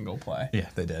every single play. Yeah,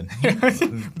 they did.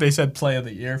 They said play of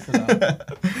the year for them.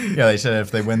 Yeah, they said if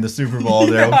they win the Super Bowl,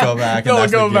 they'll go back. They'll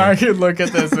go back and look at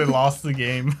this. They lost the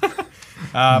game.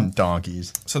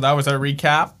 Donkeys. So that was our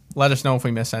recap. Let us know if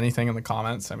we missed anything in the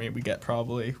comments. We get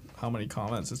probably how many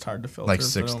comments? It's hard to filter. Like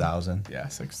 6,000. Yeah,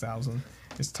 6,000.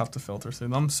 It's tough to filter through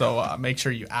them. So make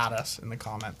sure you add us in the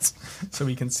comments so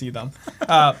we can see them.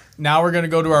 Now we're going to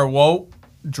go to our WOT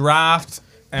draft,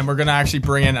 and we're going to actually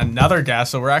bring in another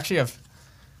guest. So we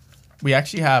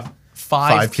actually have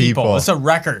five people. It's a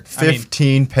record.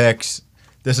 15 picks.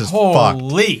 This is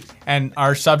holy. fucked. And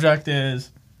our subject is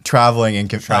traveling and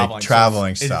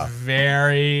traveling so stuff. It's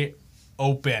very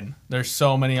open. There's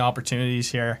so many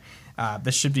opportunities here.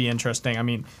 This should be interesting. I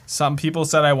mean, some people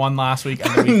said I won last week.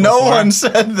 And the week No before. one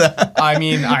said that. I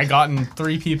mean, I gotten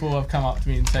 3 people have come up to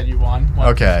me and said you won.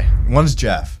 Okay, one's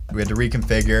Jeff. We had to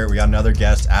reconfigure. We got another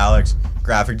guest, Alex,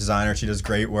 graphic designer. She does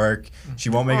great work. She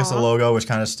won't make us a logo, which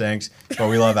kind of stinks, but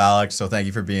we love Alex, so thank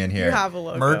you for being here. You have a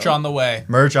logo. Merch on the way.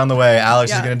 Merch on the way. Alex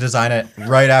is Yeah. going to design it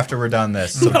right after we're done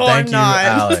this. So No, thank I'm you, not.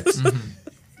 Alex.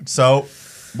 So,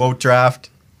 woke draft,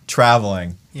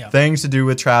 traveling. Yeah. Things to do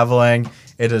with traveling.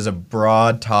 It is a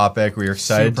broad topic. We are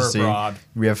excited to Super see. broad.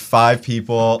 We have 5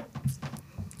 people.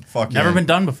 Fucking Never been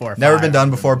done before. Never 5. been done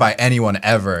before by anyone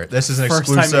ever. This is an First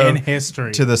exclusive time in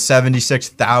history. to the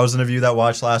 76,000 of you that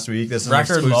watched last week. This is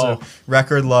Record an exclusive, low.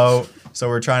 record low. So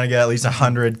we're trying to get at least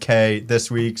 100K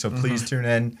this week. So please tune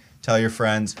in. Tell your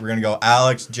friends. We're gonna go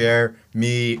Alex, Jer,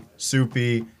 me,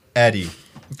 Soupy, Eddie.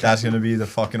 That's gonna be the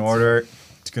fucking order.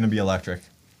 It's gonna be electric.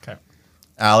 Okay.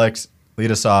 Alex,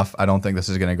 lead us off. I don't think this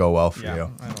is gonna go well for Yeah.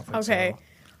 you. I don't think Okay. so.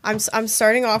 I'm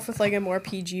starting off with like a more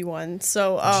PG one.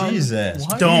 So Jesus.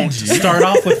 Don't start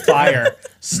off with fire.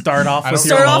 Start off with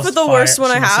Start your off most with the fire. worst one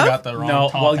I She must have. got the wrong No, well,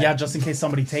 topic. yeah, just in case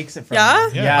somebody takes it from Yeah?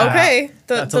 you. Yeah. Okay.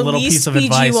 That's The a little least piece of PG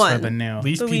advice one. for the new.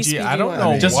 Least The PG. least I PG don't one.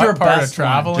 know Just what your part best of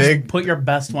traveling. one. Big- Put your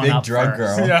best one Big up drug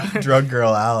first. girl. Yeah. Drug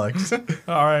girl Alex.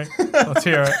 All right. Let's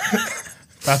hear it.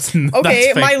 That's Okay,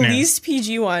 that's my fake news. least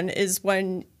PG one is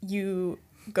when you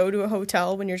go to a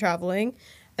hotel when you're traveling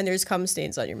and there's cum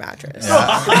stains on your mattress.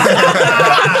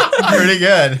 Pretty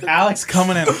good. Alex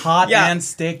coming in hot Yeah, and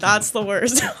sticky. That's the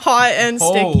worst. Hot and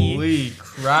sticky. Holy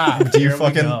crap. Do you Here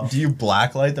we go. fucking do you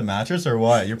blacklight the mattress or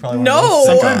what? You're probably No. one of those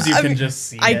Sometimes you I can mean, just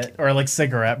see I- it, or like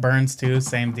cigarette burns too.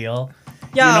 Same deal.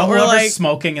 Yeah, you know, or whoever's like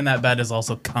smoking in that bed is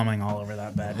also coming all over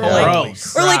that bed. Or like- Holy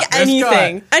or like Crap, this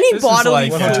anything. guy- Any this is bodily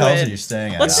like- What fluid. hotels are you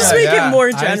staying at? Let's just Alex? make it more I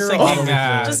was general. thinking,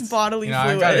 Just bodily you know,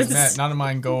 I gotta fluids. admit, none of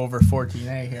mine go over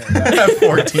 14A here.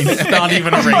 14. It's not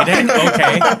even a rating.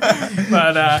 Okay.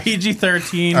 But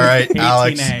PG-13. All right, 18A.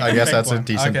 Alex. I guess Pick that's a one.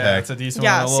 decent Okay, pick. it's a decent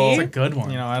Yeah, one. see? It's a good one.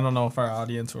 You know, I don't know if our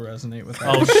audience will resonate with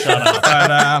that. Oh, shut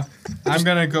up. But I'm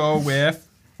gonna go with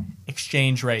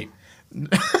exchange rate.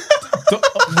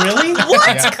 Really? What?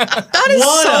 Yeah. That is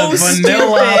What so a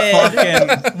vanilla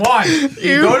stupid. fucking One,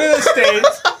 you go to the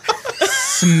States.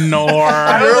 snore.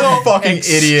 You're a fucking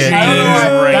idiot. I don't know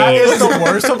why Rate. that is the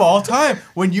worst of all time.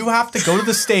 When you have to go to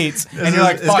the States and you're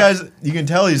like, this fuck, guy's. You can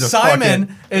tell he's a Simon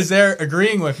fucking. is there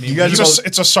agreeing with me. You guys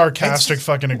It's a sarcastic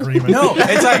fucking agreement. no,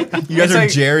 it's like You guys it's are like,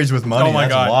 Jerry's with money. Oh my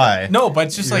that's god! why. No, but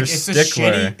it's just You're like a it's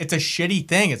stickler. a shitty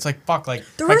thing. It's like fuck, like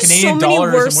There my are Canadian so many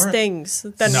dollar worse isn't worth. things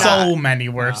than No. that. So many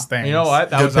worse things. You know what?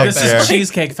 That Good was up pick This there. there. is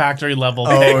Cheesecake Factory level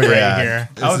Oh, pick yeah. right here.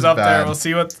 This That was is up there. bad. We'll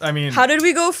see what I mean. How did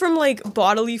we go from like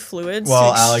bodily fluids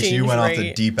Well, to Alex, you exchange went off the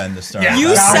rate? deep end to start. Yeah. You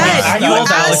That's said why. I you told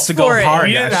asked Alex to for go it. hard.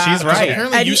 We Yeah, didn't she's ask. right.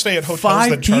 Apparently, Eddie- you stay at hotels 5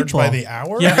 that charge by people. the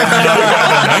hour.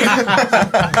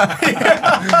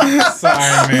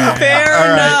 Sorry, man. Fair All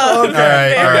right. enough. All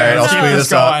right. All right. I'll Let's speed keep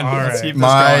this up. going. Let's Alright. keep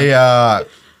this going.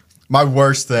 My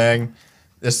worst thing.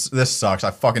 This sucks. I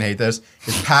fucking hate this.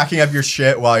 Is packing up your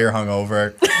shit while you're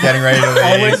hungover, getting ready to leave.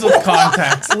 Always with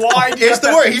context. Why? It's the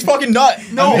word. He's fucking nut.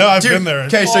 No, I've been there.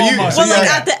 Okay, so you. my So Well, you like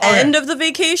have- at the end of the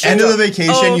vacation. End of the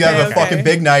vacation, Oh, you have okay, a fucking okay.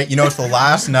 big night. You know it's the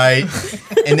last night,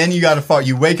 and then you gotta fuck.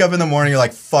 You wake up in the morning, you're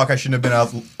like, "Fuck, I shouldn't have been up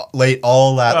late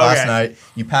all that last Okay. night."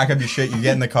 You pack up your shit, you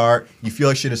get in the car. You feel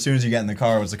like shit as soon as you get in the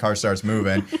car. Once the car starts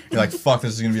moving, you're like, "Fuck,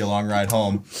 this is gonna be a long ride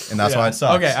home," and that's why it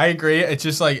sucks. Okay, I agree. It's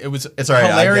just like it was. It's all right, I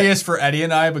hilarious for Eddie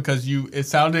and I because it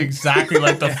sounded exactly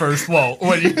like the first whoa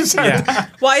when you said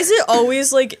that. Why is it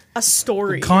always like a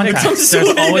story? that Context. comes There's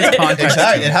with always it? context.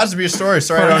 Exactly. It has to be a story.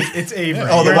 Sorry, I don't. It's Avery.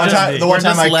 Oh, the You're one just- time. The we're one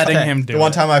time just I letting him do The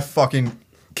one it. time I fucking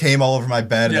came all over my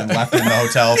bed and then Yeah. left it in the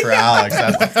hotel for Alex.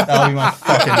 That'll be my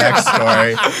fucking next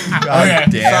story. God Okay,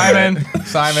 damn it.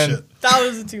 Simon. That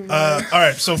was too much. All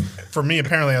right, so for me,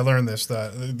 apparently, I learned this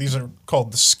that these are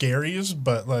called the scaries,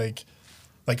 but like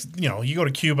you know, you go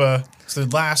to Cuba, it's the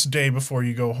last day before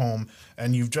you go home,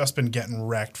 and you've just been getting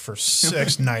wrecked for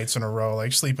 6 nights in a row,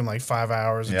 like sleeping like 5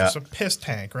 hours, and Yeah. just a piss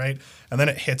tank, right? And then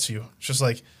it hits you. It's just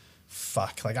like,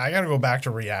 fuck, like I gotta go back to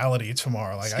reality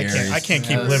tomorrow. Like I can't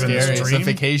keep living Scary. this It's dream. a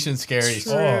vacation scary.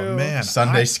 True. Oh man,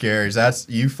 Sunday scaries. That's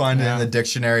you find it in Yeah. the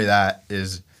dictionary. That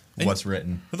is what's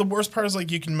written. But the worst part is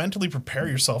like you can mentally prepare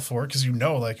yourself for it because you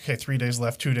know like okay 3 days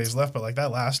left, 2 days left, but like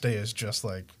that last day is just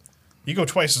like you go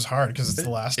twice as hard because it's the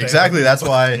last day. Exactly. That's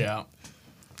why Yeah.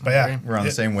 But yeah, we're on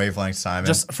the same wavelength, Simon.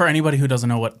 Just for anybody who doesn't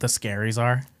know what the scaries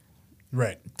are,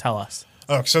 right. tell us.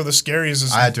 Oh, so the scaries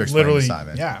is I had to explain to literally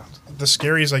Simon. yeah. The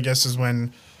scaries I guess is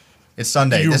when it's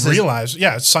Sunday. you This is realize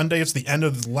it's Sunday. It's the end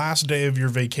of the last day of your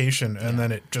vacation, and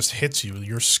then it just hits you.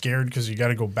 You're scared because you got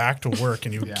to go back to work,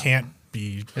 and you can't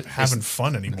be having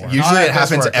fun anymore. Usually Not it at this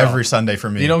happens work, every though. Sunday for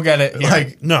me. You don't get it here.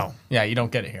 like No, yeah, you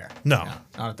don't get it here. no.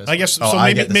 Not at this I guess Oh, so. I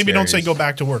Maybe get the maybe don't say scaries. go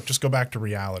back to work. Just go back to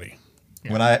reality. He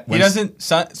doesn't.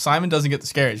 Simon doesn't get the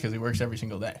scaries because he works every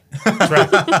single day.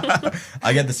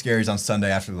 I get the scaries on Sunday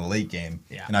after the late game.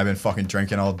 Yeah. And I've been fucking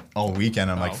drinking all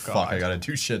weekend. I'm like, God. fuck, I gotta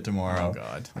do shit tomorrow. Oh,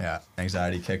 God. Yeah.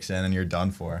 Anxiety kicks in and you're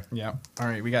done for. Yeah. All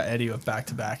right, we got Eddie with back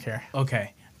to back here.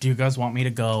 Okay. Do you guys want me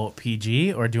to go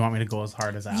PG or do you want me to go as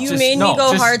hard as Alex? You Just- made no, me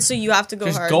go just- hard, so you have to go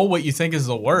Just hard. go what you think is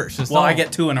the worst. Just well, I don't-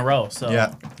 get 2 in a row, so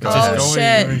Yeah. Go Just ahead. go Oh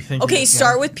where you shit. think Okay, you-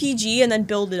 start with PG and then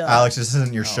build it up. Alex, this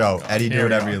isn't your show. Eddie, do Here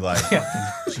we whatever go. you like.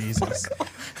 Jesus.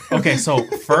 Okay, so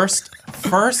first,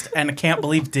 and I can't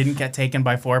believe didn't get taken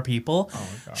by 4 people.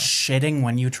 Shitting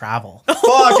when you travel.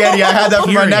 Fuck, Eddie, I had that for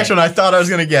my Period. next one. I thought I was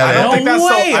gonna get I it. don't think that's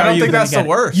way I are don't you think gonna that's the get it.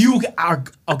 worst. You are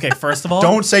okay. First of all,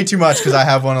 Don't say too much because I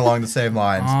have one along the same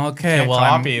lines. Okay, Can't well,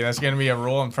 I'm- copy. That's gonna be a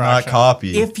rule Not infraction.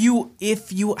 copy. if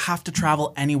you have to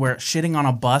travel anywhere, shitting on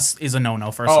a bus is a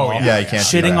no-no. First Oh, of all, yeah, you can't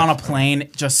do Shitting that. on a plane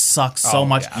just sucks so Oh,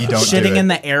 much. yeah. You don't do Shitting it. in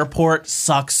the airport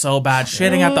sucks so bad.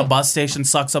 Shitting at the bus station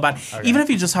sucks so bad. Even if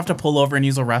you just have to pull over and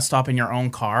use a rest stop in your own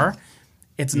car,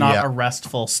 it's not Yeah. a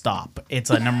restful stop.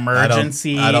 It's an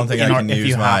emergency. I don't think I can if use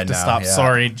you have mine to now, stop. yeah.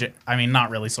 Sorry, I mean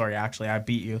not really sorry. Actually, I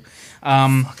beat you.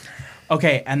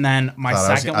 Okay, and then my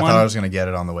I second thought I one. was gonna get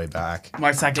it on the way back.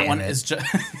 My second one is just.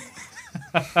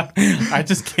 I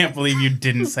just can't believe you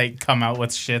didn't say come out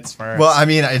with shits first. Well, I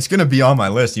mean, it's gonna be on my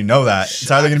list. You know that.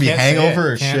 It's either gonna be Can't say hangover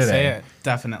it. or Can't say shitting. it.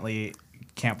 Definitely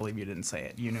can't believe you didn't say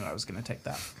it. You knew I was going to take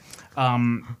that.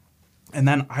 And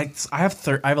then I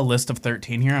have a list of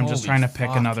 13 here. I'm just Holy trying to pick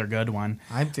fuck. another good one.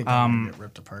 I think I'm gonna get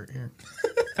ripped apart here.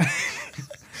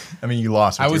 I mean, you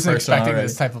lost. With I your wasn't first one expecting already.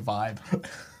 this type of vibe.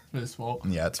 This will.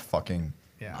 Yeah, it's fucking.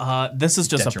 Yeah. This is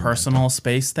just a Detrimental. personal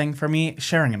space thing for me.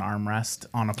 Sharing an armrest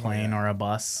on a plane or a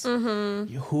bus.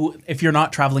 Who, if you're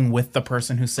not traveling with the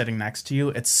person who's sitting next to you,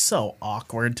 it's so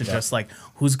awkward to just like,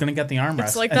 who's gonna get the armrest?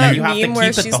 It's like and that then you have to meme where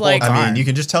keep it she's the whole like- time. I mean, you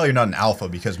can just tell you're not an alpha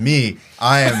because me,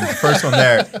 I am the first one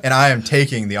there, and I am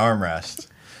taking the armrest.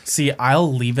 See,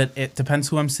 I'll leave it. It depends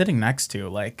who I'm sitting next to.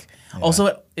 Like,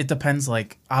 also it depends.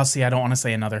 Like, I'll see. I don't want to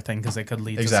say another thing because it could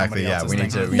lead Exactly. to somebody Yeah, else's we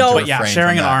need thing. to. We No. need But to yeah, refrain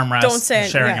sharing an from that. armrest. Don't say it,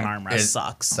 sharing yeah. an armrest It-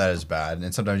 sucks. That is bad,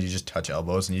 and sometimes you just touch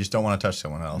elbows, and you just don't want to touch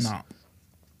someone else. No,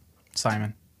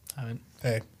 Simon.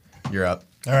 Hey, You're up.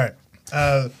 all right.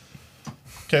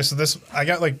 Okay, so this I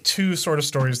got like 2 sort of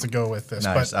stories to go with this.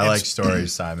 Nice. But I like it's-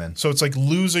 stories, Simon. So it's like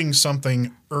losing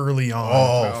something early on.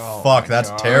 Oh, fuck, that's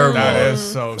terrible. That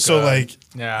is so good. So like,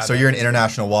 yeah. So you're in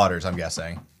international waters, I'm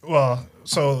guessing. well,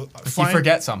 so you flying-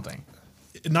 forget something.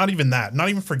 Not even that. Not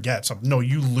even forget something. No,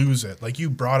 you lose it. Like you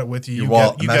brought it with you. Your You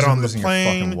wallet. get Imagine on the losing your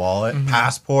fucking plane. wallet,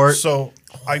 passport. So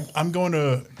I'm going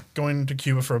to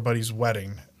Cuba for a buddy's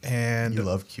wedding, and You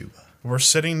love Cuba. we're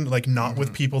sitting like not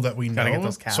with people that we Gotta know. get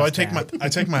those So I calves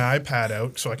take down. my iPad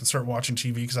out so I can start watching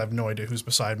TV because I have no idea who's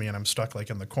beside me and I'm stuck like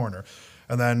in the corner.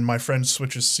 And then my friend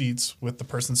switches seats with the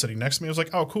person sitting next to me. I was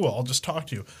like, oh cool, I'll just talk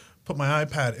to you. Put my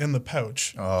iPad in the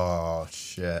pouch. Oh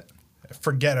shit.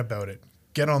 Forget about it.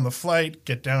 Get on the flight.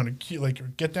 Get down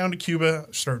to Cuba.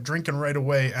 Start drinking right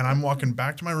away. And I'm walking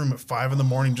back to my room at 5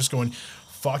 a.m. just going,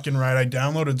 fucking right. I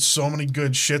downloaded so many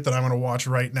good shit that I'm gonna watch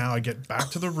right now. I get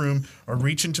back to the room or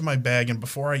reach into my bag, and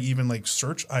before I even like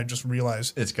search, I just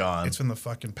realize It's gone. it's in the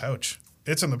fucking pouch.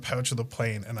 It's in the pouch of the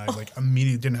plane, and I like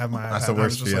immediately didn't have my iPad. That's the I was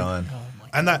worst just like- feeling.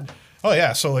 and that. Oh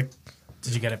yeah. So like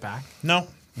Did you get it back? no.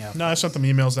 Yeah. No, I sent them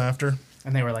emails after.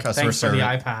 And they were like, Customer "Thanks for the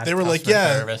service. iPad." They were like, Customer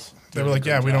yeah. service. They were like,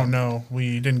 yeah, we don't know.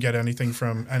 We didn't get anything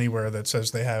from anywhere that says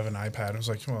they have an iPad. I was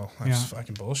like, well, that's Yeah.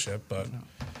 fucking bullshit. But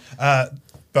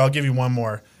I'll give you one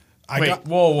more. I Wait, got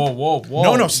whoa.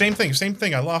 no, same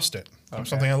thing. I lost it.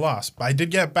 Something I lost, but I did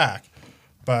get it back.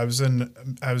 But I was in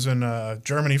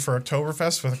Germany for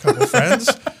Oktoberfest with a couple friends,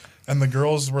 and the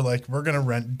girls were like, "We're gonna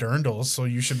rent dirndls, so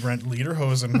you should rent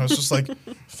lederhosen." And I was just like,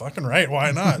 "Fucking right,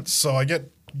 why not?" So I get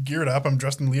geared up. I'm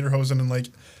dressed in lederhosen, and like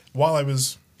while I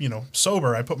was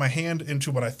sober, I put my hand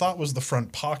into what I thought was the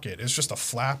front pocket. It's just a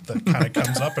flap that kind of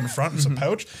comes up in front. It's a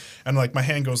pouch, and like my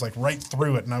hand goes like right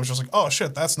through it, and I was just like, "Oh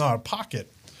shit, that's not a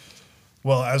pocket."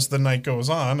 Well, as the night goes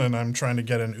on, and I'm trying to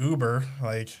get an Uber,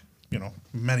 like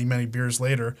many, many beers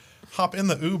later, hop in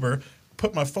the Uber,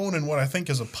 put my phone in what I think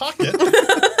is a pocket.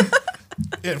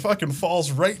 It fucking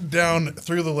falls right down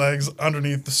through the legs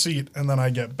underneath the seat. And then I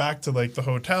get back to like the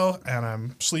hotel and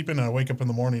I'm sleeping and I wake up in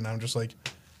the morning and I'm just like,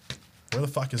 where the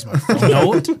fuck is my phone?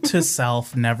 Note to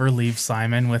self: never leave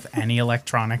Simon with any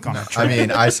electronic on a trip. I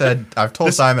mean, I've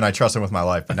told Simon I trust him with my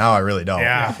life, but now I really don't.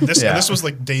 Yeah. This was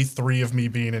like day 3 of me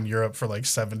being in Europe for like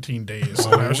 17 days.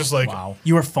 And I was just like, Wow.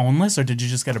 You were phoneless, or did you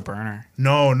just get a burner?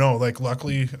 no, like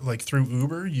luckily, like through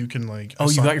Uber, you can like Oh,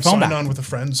 you got your phone sign back. on with a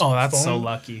friend's Oh, that's so phone,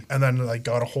 lucky. and then like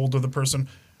got a hold of the person,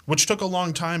 which took a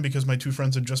long time because my 2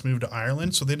 friends had just moved to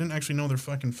Ireland, so they didn't actually know their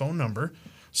fucking phone number.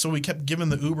 So we kept giving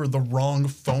the Uber the wrong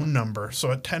phone number.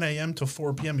 So at 10 a.m. till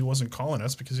 4 p.m. he wasn't calling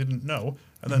us because he didn't know.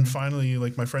 And then finally,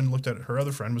 like my friend looked at her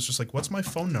other friend, was just like, "What's my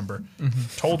phone number?"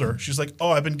 Told her. She's like, "Oh,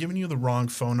 I've been giving you the wrong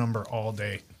phone number all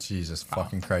day." Jesus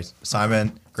fucking Christ.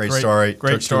 Simon, great story.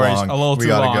 Great Took stories. Too long. A little we too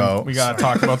gotta long. go. We gotta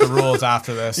talk about the rules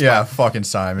after this. Yeah, fucking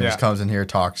Simon Yeah. just comes in here,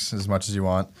 talks as much as you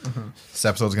want. This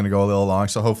episode's gonna go a little long,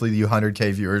 so hopefully you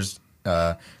 100K viewers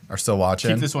are still watching.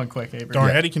 Keep this one quick, Avery. Don't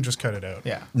worry, Yeah. Eddie can just cut it out.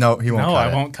 Yeah, No, he won't. No, cut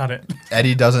I it. won't cut it.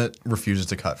 Eddie refuses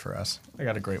to cut for us. I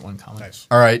got a great one coming. Nice.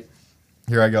 All right,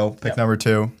 here I go. Pick Yep. number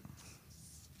 2.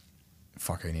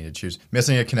 Fuck, I need to choose.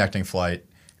 Missing a connecting flight.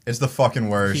 It's the fucking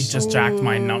worst. He just jacked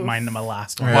my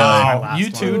last one. Really? My Wow, last you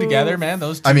one. two together, man.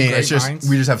 Those two I mean, great it's just minds.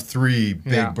 we just have 3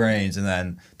 big Yeah. brains, and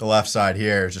then the left side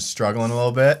here is just struggling a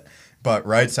little bit, but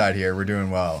right side here we're doing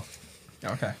well.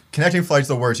 Okay. Connecting flight's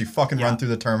the worst. You fucking Yeah. run through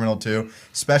the terminal too,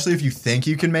 especially if you think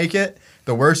you can make it.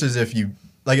 The worst is if you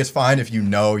like. It's fine if you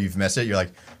know you've missed it. You're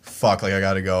like, fuck, like I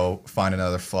gotta go find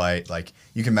another flight. Like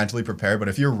you can mentally prepare, but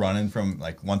if you're running from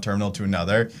like one terminal to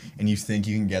another and you think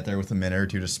you can get there with a minute or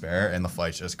 2 to spare, and the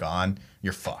flight's just gone,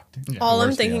 you're fucked. All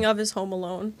I'm thinking of is Home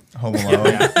Alone. Home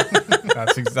Alone.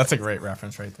 That's a great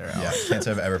reference right there. Yeah, Alex. can't say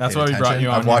I've ever That's paid why we attention. brought you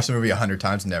on I've watched the movie 100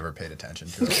 times, never paid attention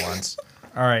to it once.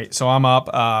 All right, so I'm up.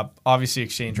 Obviously,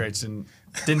 exchange rates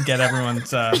didn't get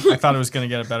everyone's. I thought it was going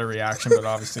to get a better reaction, but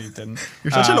obviously it didn't.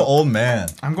 You're such an old man.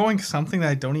 I'm going something that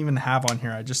I don't even have on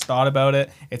here. I just thought about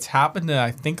it. It's happened to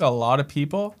I think a lot of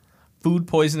people. Food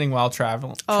poisoning while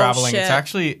traveling. shit. It's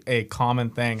actually a common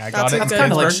thing. I That's got a it. in That's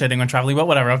kind of like Pittsburgh. shitting when traveling, but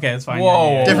whatever. Okay, it's fine.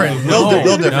 Whoa. Yeah, yeah. Different, No,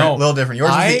 little different, no. little different.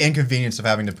 Yours is I- the inconvenience of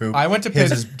having to poop. I went to His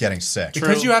Pitt- is getting sick.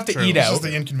 Because you have to eat This out. is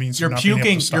the inconvenience. You're of not being able to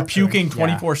puking. stop You're puking doing.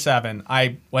 24/7.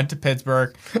 I went to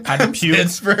Pittsburgh. Had to puke.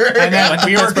 Pittsburgh. And then Went to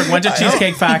Pittsburgh, went to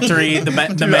Cheesecake Factory.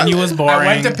 The menu was boring. I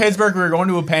went to Pittsburgh. We were going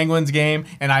to a Penguins game,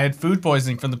 and I had food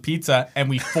poisoning from the pizza, and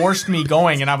we forced me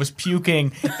going, and I was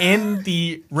puking in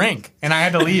the rink, and I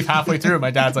had to leave halfway through.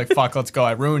 My dad's like, "Fuck, let's go."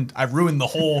 I ruined the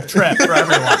whole trip for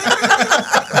everyone.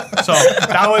 So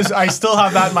that was. I still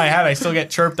have that in my head. I still get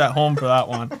chirped at home for that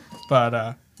one.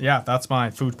 But yeah, that's my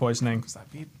food poisoning.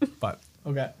 But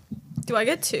okay, Do I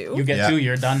get 2? You get Yeah. 2,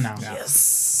 you're done now.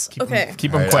 Okay.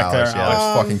 keep All them right, quick Alex, there, yeah, Alex.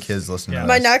 there's fucking kids listening yeah. to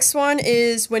My this. next one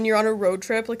is when you're on a road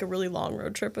trip, like a really long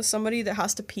road trip with somebody that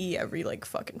has to pee every like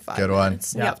fucking 5 Good one.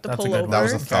 minutes. Yeah, You have to that's a pull good over. one. That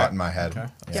was a thought in my head. Okay.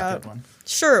 Yeah. Good one.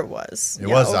 Sure it was. It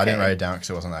Yeah, was. I didn't okay. write it down because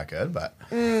it wasn't that good, but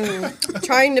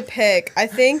Trying to pick. I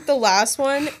think the last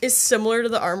one is similar to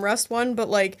the armrest one, but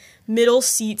like middle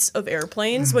seats of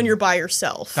airplanes when you're by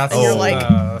yourself. That's and you're Oh. like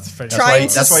that's fair. trying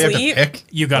to that's why you have to sleep. pick.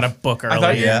 You got to book early. I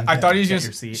thought, Yeah. I thought he was Get gonna,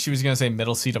 your seat. she was gonna say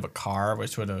middle seat of a car,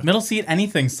 which would have. Middle seat,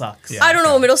 anything sucks. Yeah. I don't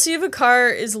know, middle seat of a car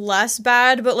is less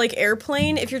bad, but like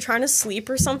airplane, if you're trying to sleep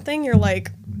or something, you're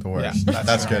like, The worst. Yeah,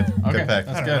 that's good. Okay, Good pick. that's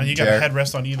I don't good. know. You got a Jared.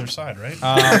 headrest on either side, right?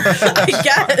 I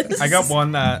guess. I got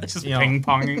one that Just you know, ping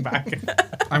ponging back.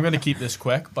 I'm gonna keep this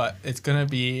quick, but it's gonna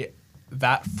be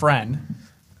that friend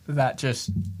that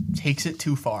just takes it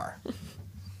too far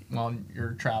while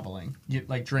you're traveling,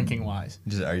 like drinking wise.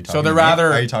 Are you talking So they're to me?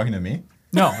 rather- Are you talking to me?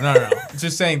 No. It's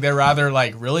just saying they're rather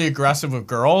like really aggressive with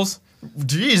girls,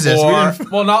 Jesus. we or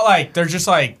didn't- well, not like they're just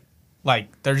like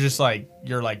they're just like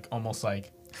you're like almost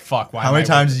like fuck. Why How am many I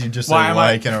times with- did you just why say am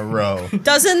I- like in a row?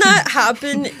 Doesn't that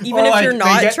happen even Or, if like, you're they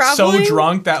not get traveling? so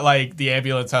drunk that like the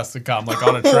ambulance has to come like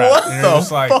on a trip. What and you're the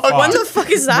just like, fuck? fuck. When the fuck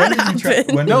is that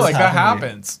happen? when No, did like this that happen to you?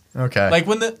 happens. Okay. Like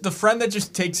when the friend that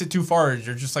just takes it too far,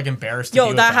 you're just like embarrassed. To be Yo,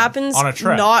 with that them happens on a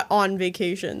trip. not on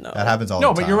vacation though. that happens all No,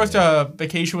 the but time. you're with yeah. a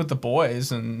vacation with the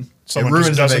boys, and Someone ruins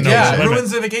just the doesn't know vacation. yeah, the it limit.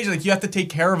 ruins the vacation. Like you have to take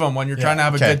care of them when you're trying to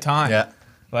have a Okay. good time. Yeah.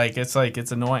 like it's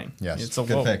annoying. Yes. it's a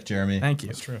Good whoa. pick, Jeremy. Thank you.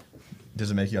 That's true. Does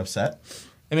it make you upset?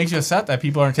 It makes you upset that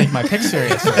people aren't taking my picks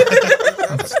seriously.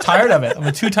 I'm just tired of it. I'm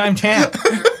a 2-time champ.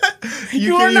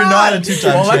 You're not a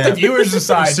two-time Well, let the champ. viewers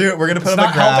decide. We're gonna put It's up a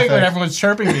not helping when graphic. everyone's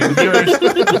chirping me. The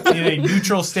viewers need a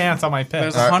neutral stance on my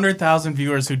picks. There's 100,000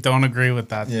 viewers who don't agree with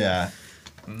that. Yeah.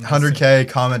 100K.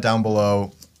 Comment down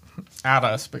below. At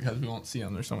us because we won't see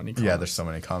them. There's so many. Yeah, there's so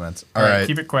many comments. All All right.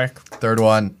 keep it quick. Third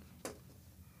one.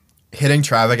 Hitting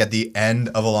traffic at the end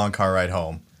of a long car ride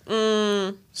home.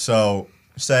 So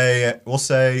we'll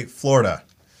say Florida.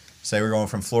 say we're going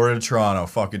from Florida to Toronto,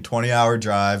 fucking 20-hour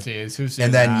drive. Jeez, who's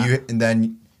and doing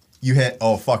then you hit,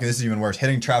 oh fuck, this is even worse,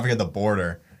 hitting traffic at the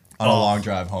border on a long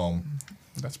drive home.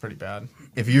 That's pretty bad.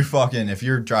 If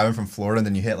you're driving from Florida and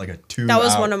then you hit like a 2 That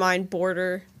was one of mine,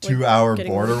 border. 2 hour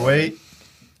getting border over. wait.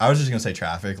 I was just gonna say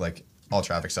traffic, like all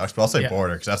traffic sucks, but I'll say Yeah.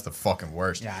 border because that's the fucking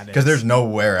worst. Yeah, it Because is. there's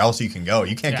nowhere else you can go.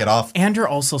 You can't get off. And you're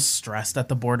also stressed at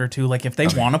the border too. Like if they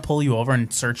want to pull you over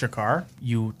and search your car,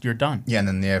 you're done. Yeah, and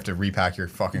then they have to repack your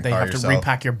fucking They car have to yourself.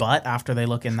 repack your butt after they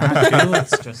look in that too.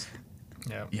 It's just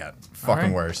Yeah. Yeah, fucking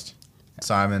right. worst.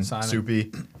 Simon,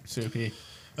 Soupy. Soupy.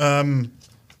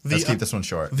 Let's keep this one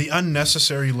short. The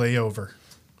unnecessary layover.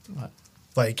 What?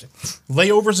 Like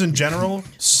layovers in general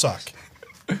suck.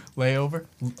 Layover?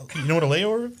 You know what a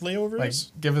layover Like,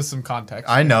 is? give us some context.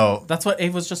 I know. that's what Ave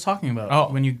was just talking about.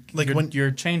 Oh. When you Like your, when-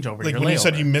 your changeover, Like your when you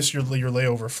said layover. you miss your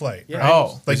layover flight. Yeah. Right?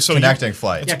 Oh. Like It's so connecting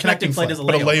flight. Yeah, connecting flight is a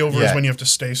But a layover. layover Yeah. is when you have to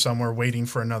stay somewhere waiting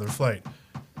for another flight.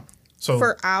 So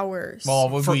For hours. Well,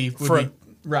 would For- we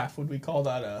Raph, would we call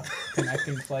that a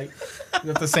connecting flight? Is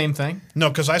that the same thing? no,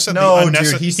 because I said No, the dude,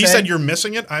 unnecessary. he's He saying- said you're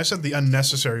missing it. I said the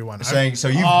unnecessary one. Saying so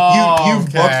you've Oh,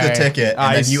 booked the okay. ticket and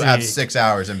I then you have see. 6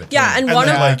 hours in between. Yeah, and And one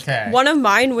then, of like- Okay. one of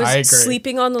mine was I agree.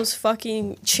 sleeping on those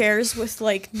fucking chairs with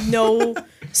like no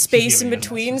space in giving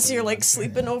between, so you're like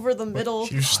sleeping over the middle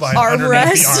You slide underneath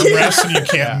armrest. the armrest and you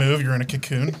can't move. You're in a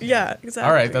cocoon. Yeah, exactly.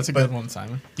 All right, that's a good one,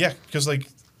 Simon. Yeah, because like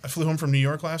I flew home from New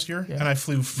York last year, and I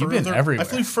flew been further. everywhere. I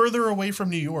flew further away from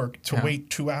New York to Yeah. wait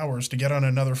 2 hours to get on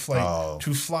another flight Oh.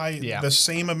 to fly Yeah. the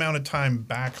same amount of time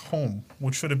back home,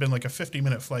 which should have been like a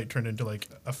 50-minute flight turned into like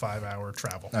a 5-hour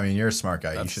travel. I mean, you're a smart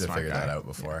guy. You That's should have a smart figured guy. that out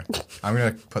before. I'm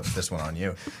going to put this one on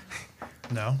you.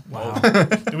 No, Wow.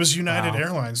 it was United Wow.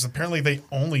 Airlines. Apparently, they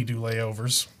only do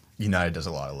layovers. United does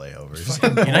a lot of layovers.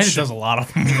 United does a lot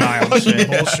of wild shit.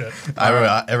 Bullshit.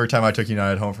 Every time I took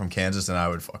United home from Kansas, then I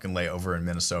would fucking lay over in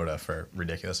Minnesota for a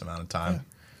ridiculous amount of time.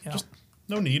 Just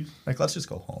no need. Like, let's just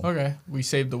go home. Okay, we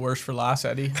saved the worst for last,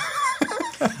 Eddie.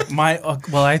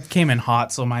 Well, I came in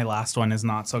hot, so my last one is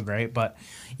not so great. But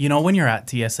you know, when you're at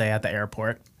TSA at the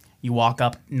airport, you walk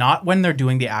up, not when they're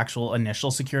doing the actual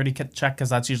initial security check, because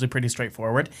that's usually pretty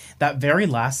straightforward. That very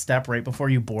last step right before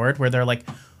you board, where they're like,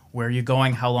 where are you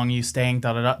going? How long are you staying?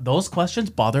 Da, da, da. Those questions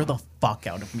bother the fuck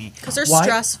out of me. Because they're Why-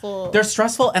 stressful. They're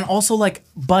stressful, and also like,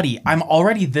 buddy, I'm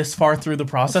already this far through the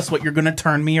process. What, you're gonna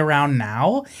turn me around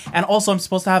now? And also, I'm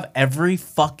supposed to have every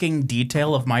fucking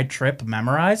detail of my trip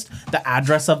memorized, the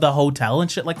address of the hotel and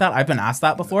shit like that. I've been asked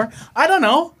that before. I don't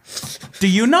know. Do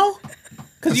you know?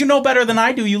 Because you know better than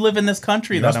I do. You live in this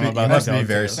country You that must I'm be, about you to must go be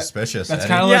very to. suspicious. That's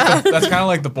Eddie. kind of like that's kind of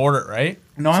like the border, right?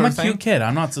 No, I'm Sort a of thing? cute kid.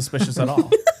 I'm not suspicious at all.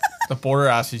 The border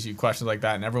asks you questions like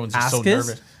that, and everyone's just so Ask is?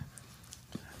 nervous.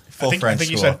 full I French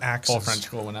think you school. said axes. Full French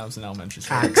school when I was in elementary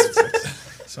school.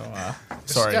 Axe. So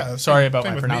sorry, yeah, sorry about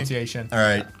same my with me. pronunciation. All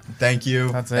right. Thank you,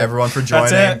 That's it. everyone, for joining.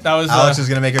 That's it. That was, Alex is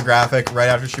going to make a graphic right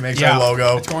after she makes Yeah. our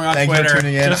logo. It's going on Thank you Twitter. for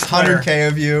tuning in. Just Twitter. 100K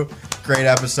of you. Great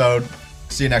episode.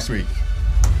 See you next week.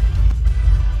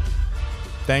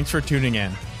 Thanks for tuning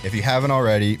in. If you haven't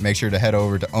already, make sure to head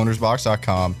over to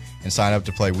ownersbox.com and sign up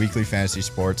to play weekly fantasy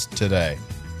sports today.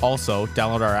 Also,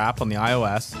 download our app on the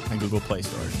iOS and Google Play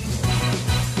stores.